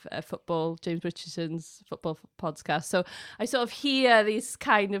fan of football, James Richardson's football podcast. So I sort of hear these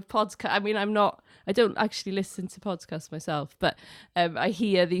kind of podcasts. I mean, I don't actually listen to podcasts myself, but I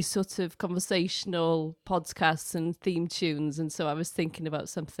hear these sort of conversational podcasts and theme tunes. And so I was thinking about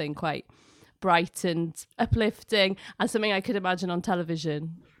something quite bright and uplifting and something I could imagine on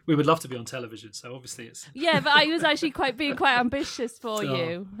television. We would love to be on television, so obviously it's... Yeah, but I was actually being quite ambitious for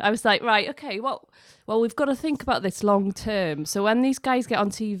you. I was like, right, okay, well, we've got to think about this long term. So when these guys get on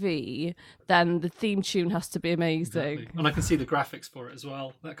TV, then the theme tune has to be amazing. Exactly. And I can see the graphics for it as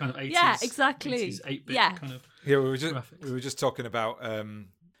well. That kind of 80s... Yeah, exactly. 80s 8-bit kind of Yeah, graphics. we were just talking about...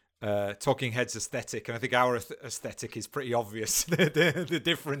 Talking Heads aesthetic, and I think our aesthetic is pretty obvious, the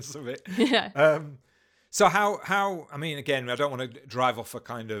difference of it. Yeah. So how I mean, again, I don't want to drive off a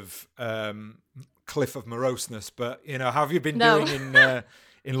kind of cliff of moroseness, but you know, how have you been doing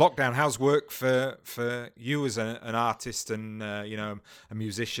in lockdown? How's work for you as an artist and you know, a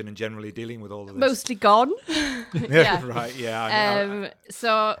musician, and generally dealing with all of this? Mostly gone. Yeah. Right. Yeah.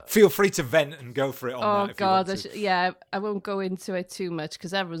 So feel free to vent and go for it on that. Oh if God, you want to. yeah, I won't go into it too much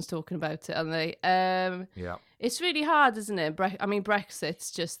because everyone's talking about it, aren't they? Yeah. It's really hard, isn't it? I mean,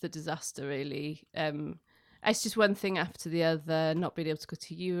 Brexit's just a disaster, really. It's just one thing after the other, not being able to go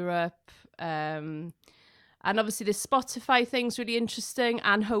to Europe. And obviously this Spotify thing's really interesting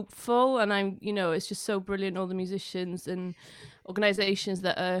and hopeful. And it's just so brilliant, all the musicians and organisations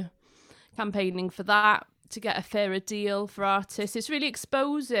that are campaigning for that, to get a fairer deal for artists. It's really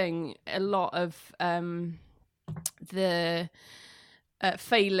exposing a lot of the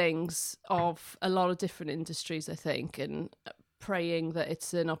failings of a lot of different industries, I think, and praying that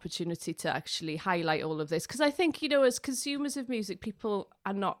it's an opportunity to actually highlight all of this. Because I think, you know, as consumers of music, people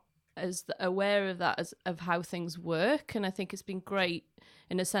are not as aware of that of how things work. And I think it's been great,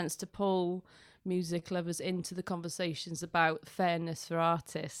 in a sense, to pull music lovers into the conversations about fairness for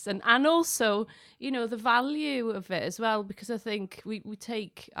artists and also, you know, the value of it as well, because I think we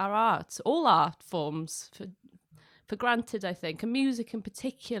take our art, all art forms, for granted, I think, and music in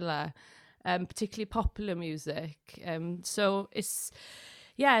particular, particularly popular music. So it's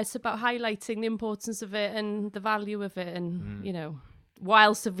about highlighting the importance of it and the value of it, and you know, what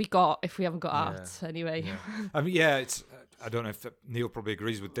else have we got if we haven't got art anyway? Yeah. I mean, it's I don't know if Neil probably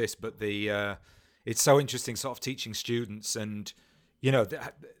agrees with this, but it's so interesting sort of teaching students, and you know,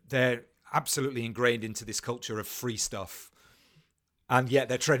 they're absolutely ingrained into this culture of free stuff. And yet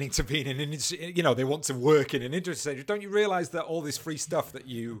they're training to be in an industry, you know, they want to work in an industry. Don't you realise that all this free stuff that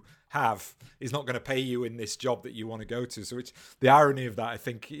you have is not going to pay you in this job that you want to go to? So it's the irony of that, I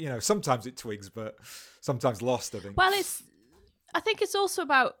think, you know, sometimes it twigs, but sometimes lost, I think. Well, I think it's also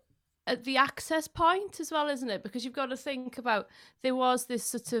about the access point as well, isn't it? Because you've got to think about, there was this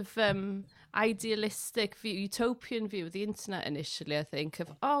sort of idealistic view, utopian view of the internet initially, I think,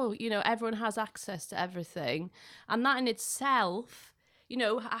 of, you know, everyone has access to everything. And that in itself, you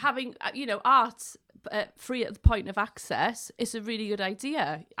know, having, you know, art free at the point of access is a really good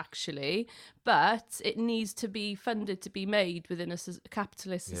idea, actually, but it needs to be funded to be made within a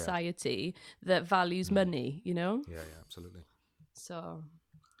capitalist society that values money, you know? Yeah, absolutely. So,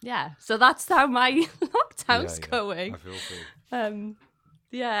 yeah. So that's how my lockdown's going. I feel for you.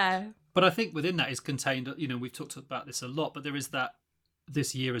 Yeah. But I think within that is contained, you know, we've talked about this a lot, but there is that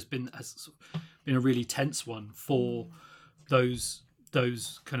this year has been a really tense one for those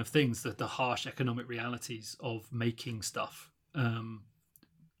kind of things, that the harsh economic realities of making stuff,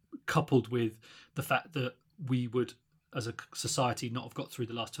 coupled with the fact that we would, as a society, not have got through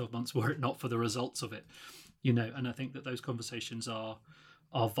the last 12 months were it not for the results of it, you know. And I think that those conversations are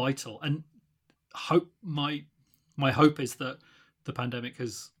vital. And my hope is that the pandemic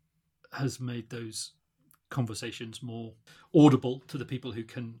has made those conversations more audible to the people who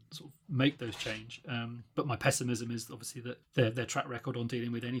can sort of make those change. But my pessimism is obviously that their track record on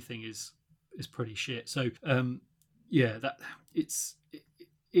dealing with anything is pretty shit. So that it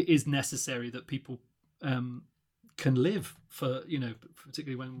is necessary that people can live for,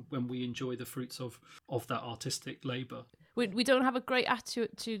 particularly when we enjoy the fruits of that artistic labour. We don't have a great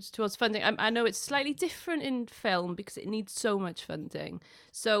attitude towards funding. I know it's slightly different in film because it needs so much funding.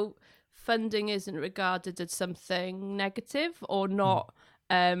 So funding isn't regarded as something negative or not,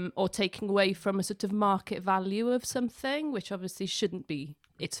 or taking away from a sort of market value of something, which obviously shouldn't be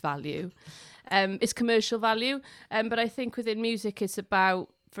its value. It's commercial value. But I think within music, it's about,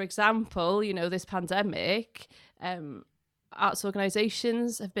 for example, this pandemic, arts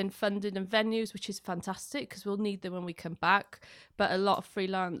organisations have been funded in venues, which is fantastic because we'll need them when we come back. But a lot of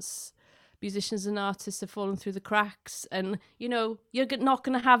freelance musicians and artists have fallen through the cracks, and you're not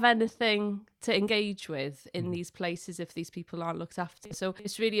going to have anything to engage with in these places if these people aren't looked after. So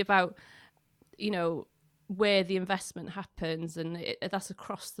it's really about where the investment happens, and that's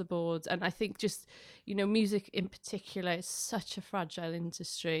across the board. And I think just music in particular is such a fragile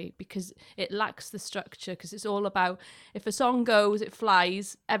industry because it lacks the structure, because it's all about, if a song goes, it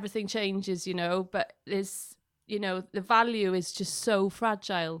flies, everything changes, but there's the value is just so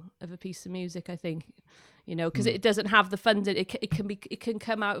fragile of a piece of music, I think, because it doesn't have the funding. It can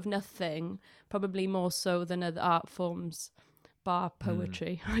come out of nothing, probably more so than other art forms, bar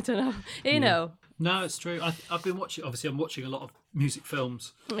poetry. I don't know, No, it's true. I've been watching, obviously I'm watching a lot of music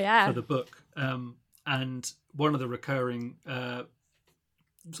films for the book, and one of the recurring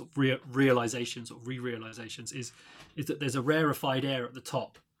sort of realizations or re-realizations is that there's a rarefied air at the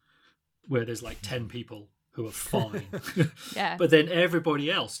top where there's like 10 people who are fine. Yeah. But then everybody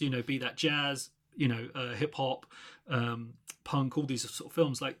else, be that jazz, hip hop, punk, all these sort of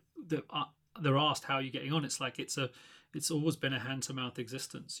films, like they're asked how you're getting on. It's like it's always been a hand to mouth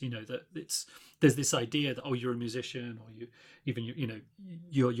existence. That there's this idea that you're a musician, or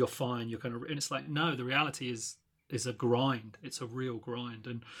you're fine. You're kind of, and it's like, no, the reality is a grind. It's a real grind,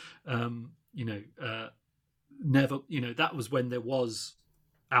 and never, that was when there was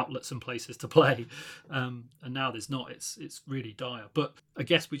outlets and places to play, and now there's not. It's really dire, but I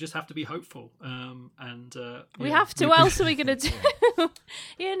guess we just have to be hopeful, and we have to. What else are we gonna do?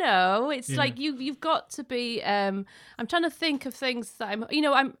 It's like you've got to be. I'm trying to think of things that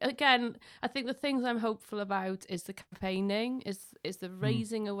I think the things I'm hopeful about is the campaigning, is the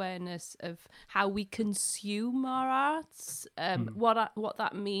raising awareness of how we consume our arts, what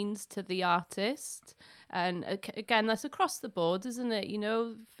that means to the artist. And again, that's across the board, isn't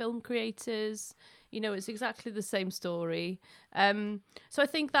it? Film creators, it's exactly the same story. So I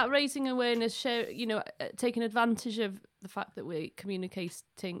think that raising awareness, taking advantage of the fact that we're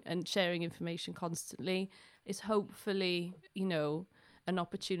communicating and sharing information constantly is hopefully, an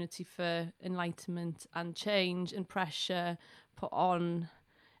opportunity for enlightenment and change and pressure put on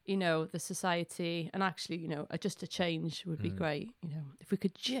the society. And actually, just a change would be great. If we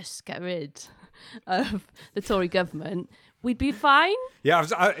could just get rid of the Tory government, we'd be fine. Yeah,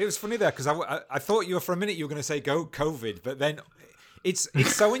 it was funny there because I thought for a minute you were going to say go COVID, but then it's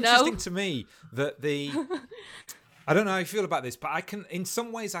so interesting to me that I don't know how you feel about this, but in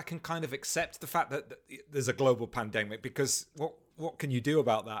some ways I can kind of accept the fact that there's a global pandemic, because what can you do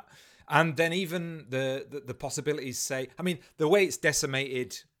about that? And then even the possibilities, say, I mean, the way it's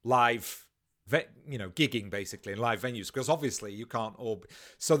decimated live, gigging basically in live venues, because obviously you can't all.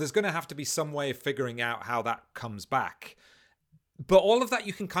 So there's going to have to be some way of figuring out how that comes back. But all of that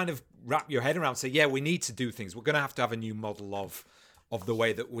you can kind of wrap your head around. Say, yeah, we need to do things. We're going to have a new model of the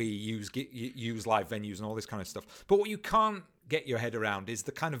way that we use live venues and all this kind of stuff. But what you can't get your head around is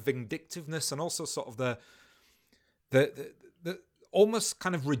the kind of vindictiveness and also sort of the almost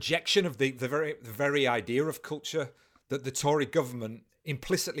kind of rejection of the very idea of culture that the Tory government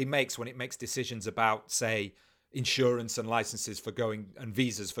implicitly makes when it makes decisions about, say, insurance and licenses for going and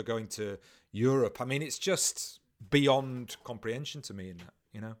visas for going to Europe. I mean, it's just beyond comprehension to me in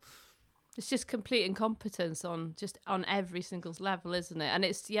that, It's just complete incompetence on every single level, isn't it? And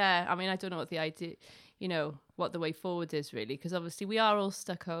it's, I mean, I don't know what the idea, what the way forward is really, because obviously we are all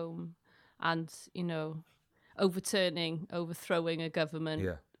stuck home and, overthrowing a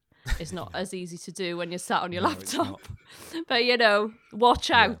government is not as easy to do when you're sat on your laptop. But, watch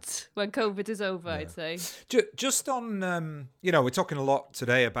out when COVID is over, I'd say. Just on, we're talking a lot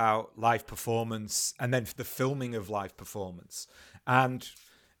today about live performance and then the filming of live performance. And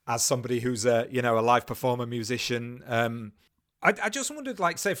as somebody who's a live performer, musician, I just wondered,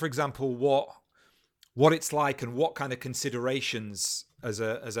 like, say, for example, what it's like and what kind of considerations as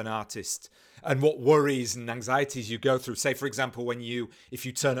an artist and what worries and anxieties you go through. Say, for example, if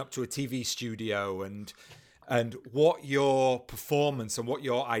you turn up to a TV studio and what your performance and what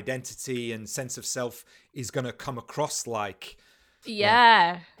your identity and sense of self is going to come across like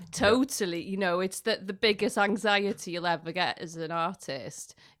Yeah, totally. You know, it's that the biggest anxiety you'll ever get as an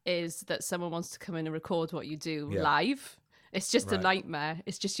artist is that someone wants to come in and record what you do live. It's just a nightmare.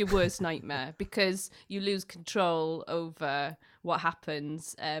 It's just your worst nightmare because you lose control over what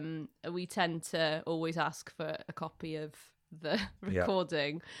happens. We tend to always ask for a copy of the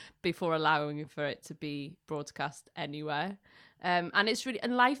recording before allowing for it to be broadcast anywhere. And it's really,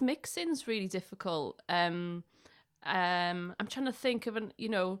 and live mixing's really difficult. I'm trying to think of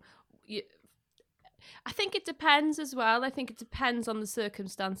I think it depends as well. I think it depends on the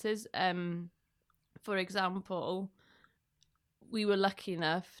circumstances. For example, we were lucky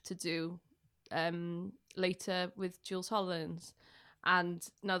enough to do later with Jules Hollands. And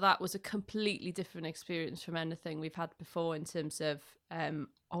now that was a completely different experience from anything we've had before in terms of,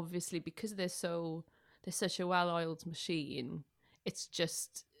 obviously, because they're such a well-oiled machine, it's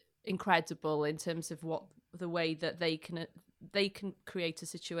just incredible in terms of the way that they can create a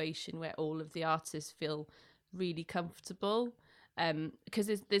situation where all of the artists feel really comfortable. Because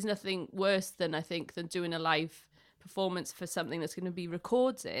there's nothing worse than, I think, than doing a live performance for something that's going to be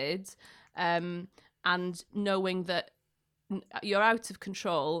recorded, and knowing that you're out of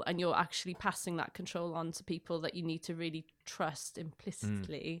control and you're actually passing that control on to people that you need to really trust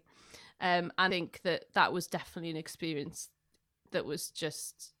implicitly. I think that was definitely an experience that was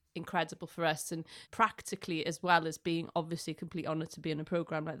just incredible for us, and practically, as well as being obviously a complete honour to be in a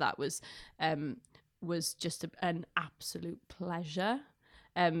programme like that, was just an absolute pleasure.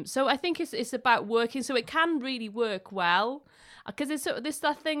 So I think it's about working, so it can really work well, because there's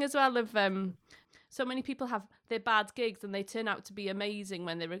that thing as well of so many people have their bad gigs and they turn out to be amazing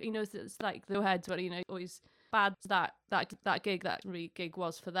when they're, it's like the heads where, always bad that gig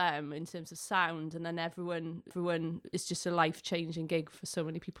was for them in terms of sound, and then everyone is just a life-changing gig for so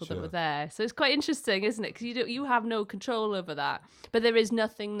many people that were there. So it's quite interesting, isn't it? Because you have no control over that, but there is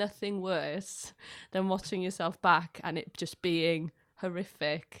nothing worse than watching yourself back and it just being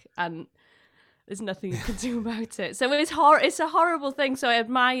horrific, and there's nothing you can do about it. So it's a horrible thing. So I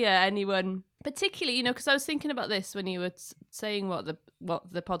admire anyone, particularly, because I was thinking about this when you were saying what the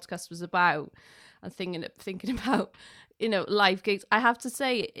podcast was about, and thinking about live gigs. I have to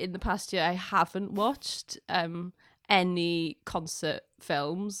say, in the past year, I haven't watched any concert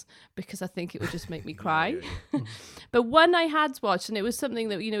films because I think it would just make me cry. But one I had watched, and it was something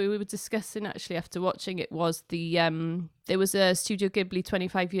that we were discussing actually after watching it, was there was a Studio Ghibli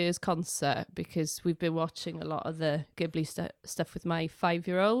 25 years concert, because we've been watching a lot of the Ghibli stuff with my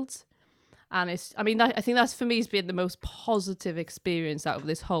 5-year-old. And I think that's, for me, has been the most positive experience out of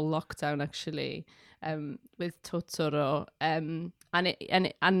this whole lockdown, actually, with Totoro. And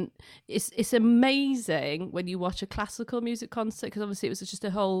it's amazing when you watch a classical music concert, because obviously it was just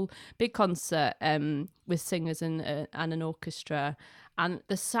a whole big concert with singers and an orchestra, and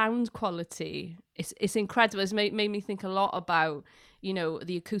the sound quality it's incredible. It's made me think a lot about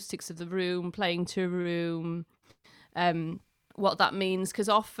the acoustics of the room, playing to a room, what that means, because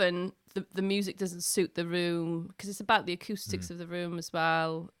often the music doesn't suit the room, because it's about the acoustics of the room as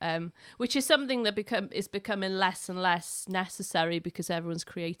well, which is something that is becoming less and less necessary because everyone's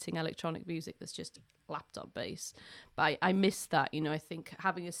creating electronic music that's just laptop based. But I miss that, I think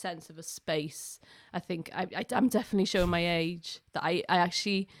having a sense of a space, I think I'm definitely showing my age, that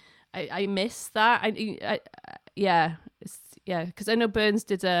I miss that. Because I know Burns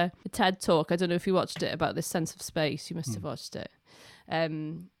did a TED talk, I don't know if you watched it, about this sense of space. You must have watched it.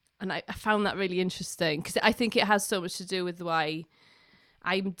 And I found that really interesting, because I think it has so much to do with why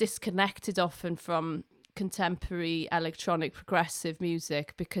I'm disconnected often from contemporary electronic progressive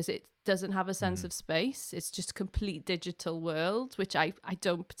music, because it doesn't have a sense of space. It's just a complete digital world, which I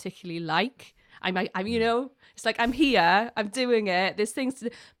don't particularly like. I'm it's like, I'm here, I'm doing it, there's things to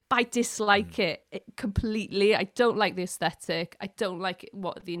do. I dislike it completely. I don't like the aesthetic. I don't like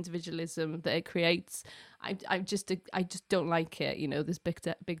what the individualism that it creates. I just don't like it. This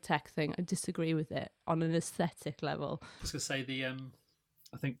big tech thing. I disagree with it on an aesthetic level. I was going to say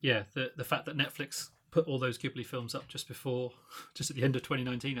I think the fact that Netflix put all those Ghibli films up just at the end of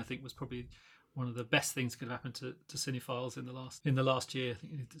 2019, I think was probably one of the best things that could happen to cinephiles in the last year. I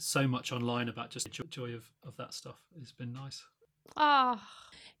think there's so much online about just the joy of that stuff. It's been nice.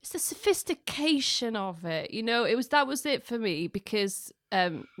 It's the sophistication of it, that was it for me, because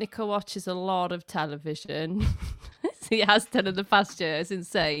Nico watches a lot of television. He has done in the past year. It's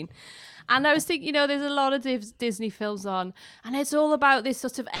insane. And I was thinking, there's a lot of Disney films on, and it's all about this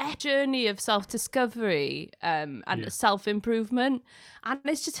sort of journey of self-discovery and self-improvement. And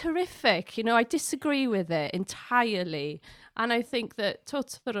it's just horrific. I disagree with it entirely. And I think that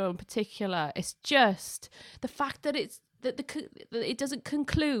Totoro in particular, it's just the fact that that it doesn't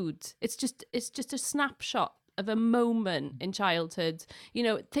conclude. It's just a snapshot of a moment in childhood. You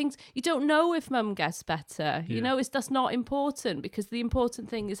know, things you don't know if mum gets better. You know, that's not important, because the important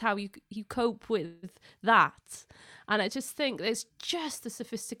thing is how you cope with that. And I just think there's just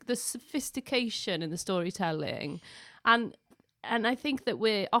the sophistication in the storytelling, and I think that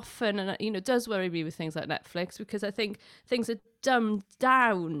we're often, and you know, it does worry me with things like Netflix, because I think things are dumbed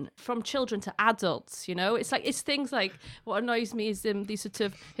down from children to adults. You know, it's things like, what annoys me is these sort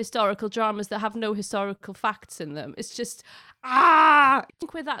of historical dramas that have no historical facts in them. It's just I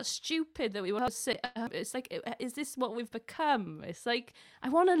think we're that stupid that we want to sit. It's like, is this what we've become? It's like, I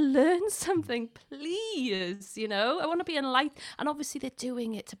want to learn something, please. You know, I want to be enlightened. And obviously they're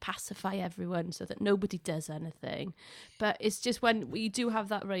doing it to pacify everyone so that nobody does anything. But it's just when you do have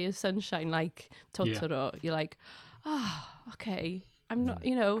that ray of sunshine, like Totoro, you're like, okay, I'm not,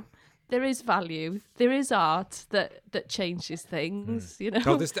 you know, there is value, there is art that changes things, you know.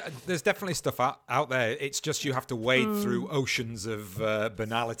 No, there's definitely stuff out there. It's just you have to wade through oceans of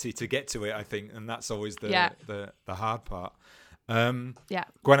banality to get to it, I think, and that's always the hard part.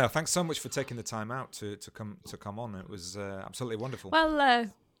 Gwenna, thanks so much for taking the time out to come on. It was absolutely wonderful.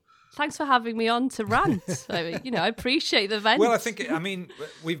 Well, thanks for having me on to rant. I mean, you know, I appreciate the event. Well, I mean,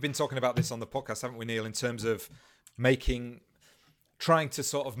 we've been talking about this on the podcast, haven't we, Neil, in terms of trying to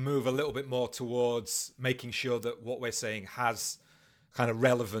sort of move a little bit more towards making sure that what we're saying has kind of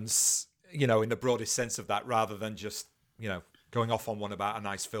relevance, you know, in the broadest sense of that, rather than just, you know, going off on one about a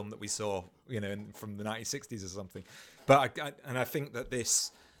nice film that we saw, you know, from the 1960s or something. But I think that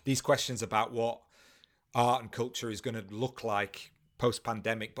these questions about what art and culture is going to look like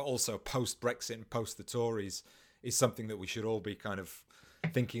post-pandemic, but also post-Brexit and post the Tories, is something that we should all be kind of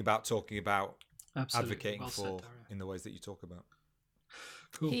thinking about, talking about, Absolutely. advocating Well for said, in the ways that you talk about.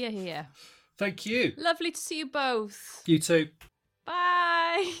 Cool. Here. Thank you. Lovely to see you both. You too.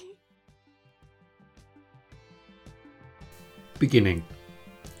 Bye. Beginning.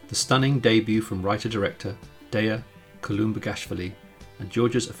 The stunning debut from writer-director Deya Kolumbagashvili and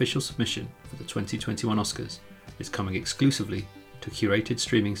Georgia's official submission for the 2021 Oscars is coming exclusively to curated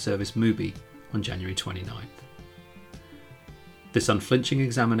streaming service Mubi on January 29th. This unflinching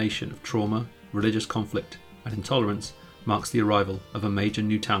examination of trauma, religious conflict and intolerance marks the arrival of a major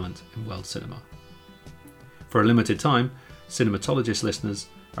new talent in world cinema. For a limited time, Cinematologist listeners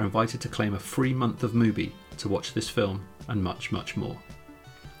are invited to claim a free month of Mubi to watch this film and much, much more.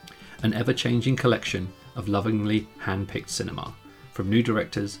 An ever-changing collection of lovingly hand-picked cinema, from new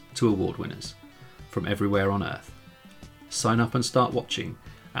directors to award winners, from everywhere on earth. Sign up and start watching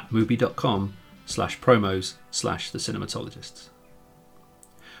at mubi.com/promos/The Cinematologists.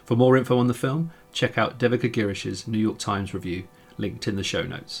 For more info on the film, check out Devika Girish's New York Times review, linked in the show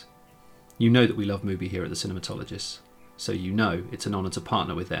notes. You know that we love Mubi here at The Cinematologists, so you know it's an honour to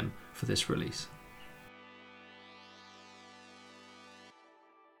partner with them for this release.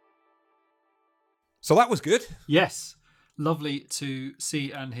 So that was good. Yes, lovely to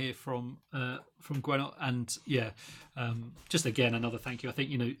see and hear from Gwen, and just again another thank you. I think,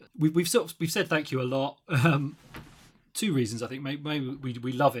 you know, we've said thank you a lot. Two reasons. I think maybe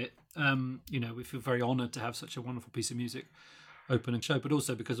we love it. You know, we feel very honoured to have such a wonderful piece of music open and show, but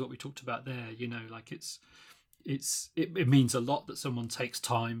also because of what we talked about there. You know, like it means a lot that someone takes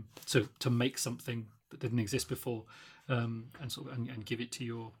time to make something that didn't exist before, and give it to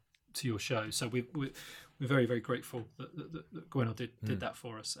your show. So we're very, very grateful that Gwen did that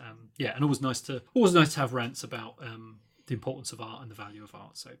for us. And always nice to have rants about the importance of art and the value of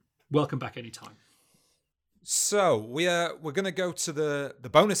art. So welcome back anytime. So we're going to go to the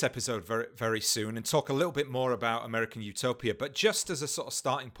bonus episode very, very soon and talk a little bit more about American Utopia. But just as a sort of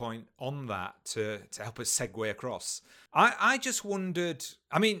starting point on that, to help us segue across, I just wondered,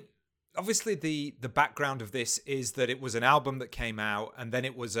 I mean, obviously the background of this is that it was an album that came out and then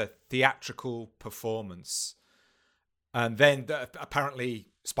it was a theatrical performance. And then apparently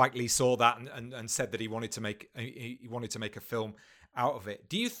Spike Lee saw that and said that he wanted to make a film out of it.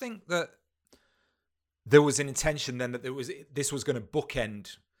 Do you think that there was an intention then that this was going to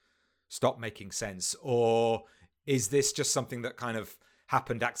bookend Stop Making Sense, or is this just something that kind of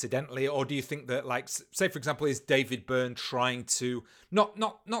happened accidentally? Or do you think that, like, say for example, is David Byrne trying to not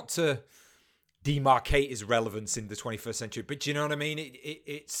to demarcate his relevance in the 21st century, but do you know what I mean?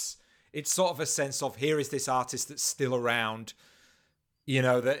 It's sort of a sense of, here is this artist that's still around, you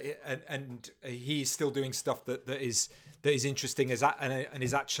know, that and he's still doing stuff that is interesting and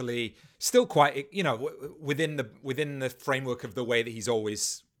is actually still quite, you know, within the framework of the way that he's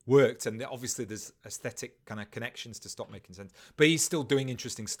always worked. And obviously there's aesthetic kind of connections to Stop Making Sense, but he's still doing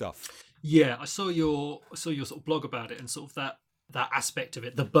interesting stuff. Yeah, I saw your sort of blog about it, and sort of that aspect of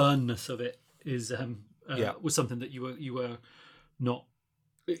it, the burnness of it, is was something that you were not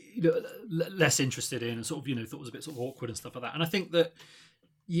less interested in, and sort of thought was a bit sort of awkward and stuff like that. And I think that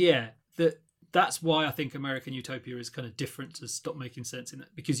that's why I think American Utopia is kind of different to Stop Making Sense in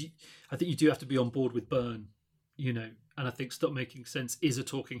that, because I think you do have to be on board with Byrne, and I think Stop Making Sense is a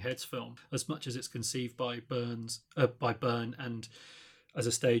Talking Heads film as much as it's conceived by Byrne and as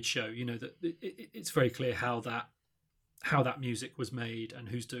a stage show. That it's very clear how that music was made and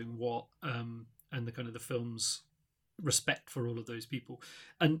who's doing what, and the kind of the film's respect for all of those people.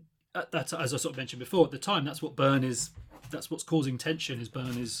 And that's, as I sort of mentioned before, at the time, that's what's causing tension. Is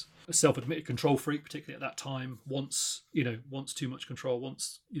Byrne is a self-admitted control freak, particularly at that time, wants too much control,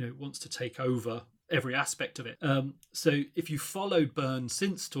 wants to take over every aspect of it. So if you followed Byrne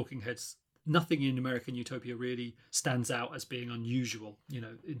since Talking Heads, nothing in American Utopia really stands out as being unusual,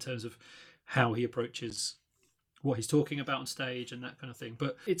 in terms of how he approaches what he's talking about on stage and that kind of thing.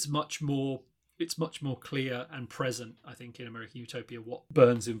 But it's much more clear and present, I think, in American Utopia what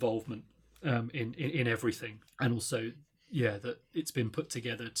Byrne's involvement in everything, and also that it's been put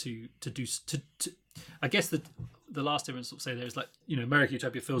together to I guess the last thing I sort of say there is, like, American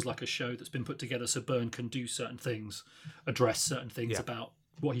Utopia feels like a show that's been put together so Byrne can do certain things, address certain things about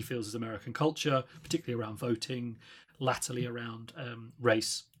what he feels is American culture, particularly around voting, latterly around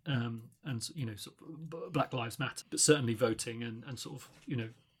race, and sort of Black Lives Matter, but certainly voting and sort of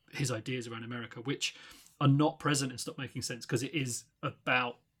his ideas around America, which are not present in Stop Making Sense, because it is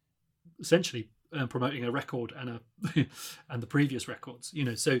about essentially promoting a record and and the previous records.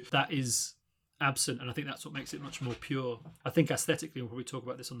 So that is absent, and I think that's what makes it much more pure. I think aesthetically, we'll probably talk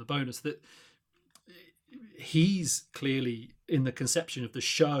about this on the bonus, that he's clearly, in the conception of the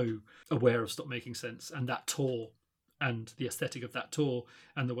show, aware of Stop Making Sense and that tour and the aesthetic of that tour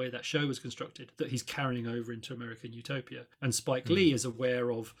and the way that show was constructed, that he's carrying over into American Utopia. And Spike Lee is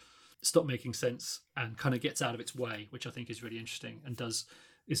aware of Stop Making Sense and kind of gets out of its way, which I think is really interesting, and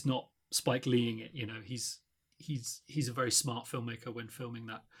is not Spike Leeing it. He's a very smart filmmaker when filming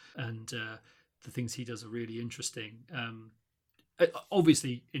that, and the things he does are really interesting.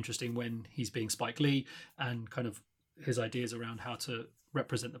 Obviously interesting when he's being Spike Lee, and kind of his ideas around how to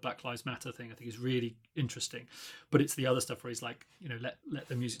represent the Black Lives Matter thing, I think, is really interesting. But it's the other stuff where he's like, let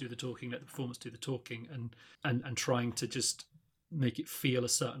the music do the talking, let the performance do the talking, and trying to just make it feel a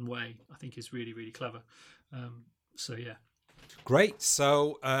certain way, I think, is really, really clever. So yeah. Great.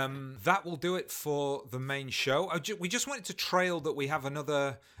 So that will do it for the main show. We just wanted to trail that we have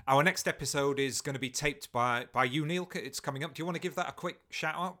our next episode is going to be taped by you, Neil. It's coming up. Do you want to give that a quick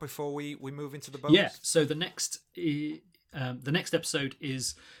shout out before we move into the bonus? Yeah. So the next episode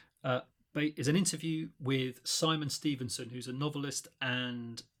is an interview with Simon Stevenson, who's a novelist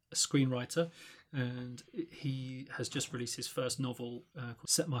and a screenwriter. And he has just released his first novel called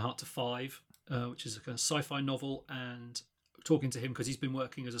Set My Heart to 5, which is a kind of sci-fi novel. And talking to him, because he's been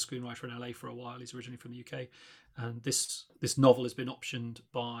working as a screenwriter in LA for a while. He's originally from the UK, and this novel has been optioned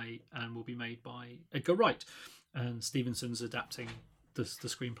by and will be made by Edgar Wright, and Stevenson's adapting the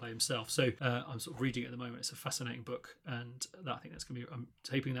screenplay himself. So I'm sort of reading it at the moment. It's a fascinating book, and I think that's going to be, I'm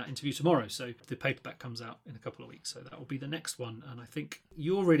taping that interview tomorrow, so the paperback comes out in a couple of weeks, so that will be the next one. And I think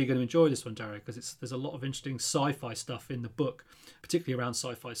you're really going to enjoy this one, Dario, because there's a lot of interesting sci-fi stuff in the book, particularly around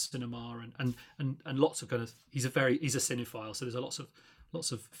sci-fi cinema and lots of kind of, he's a cinephile, so there's lots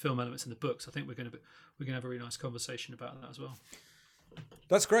of film elements in the book. So I think we're going to have a really nice conversation about that as well.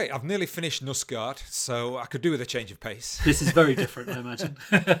 That's great. I've nearly finished Nusgard, so I could do with a change of pace. This is very different, I imagine.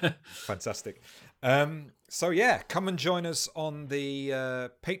 Fantastic. So yeah, come and join us on the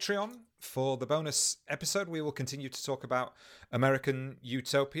Patreon for the bonus episode. We will continue to talk about American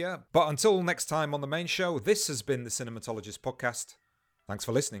Utopia. But until next time on the main show, this has been the Cinematologist Podcast. Thanks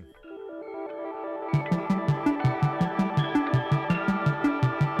for listening.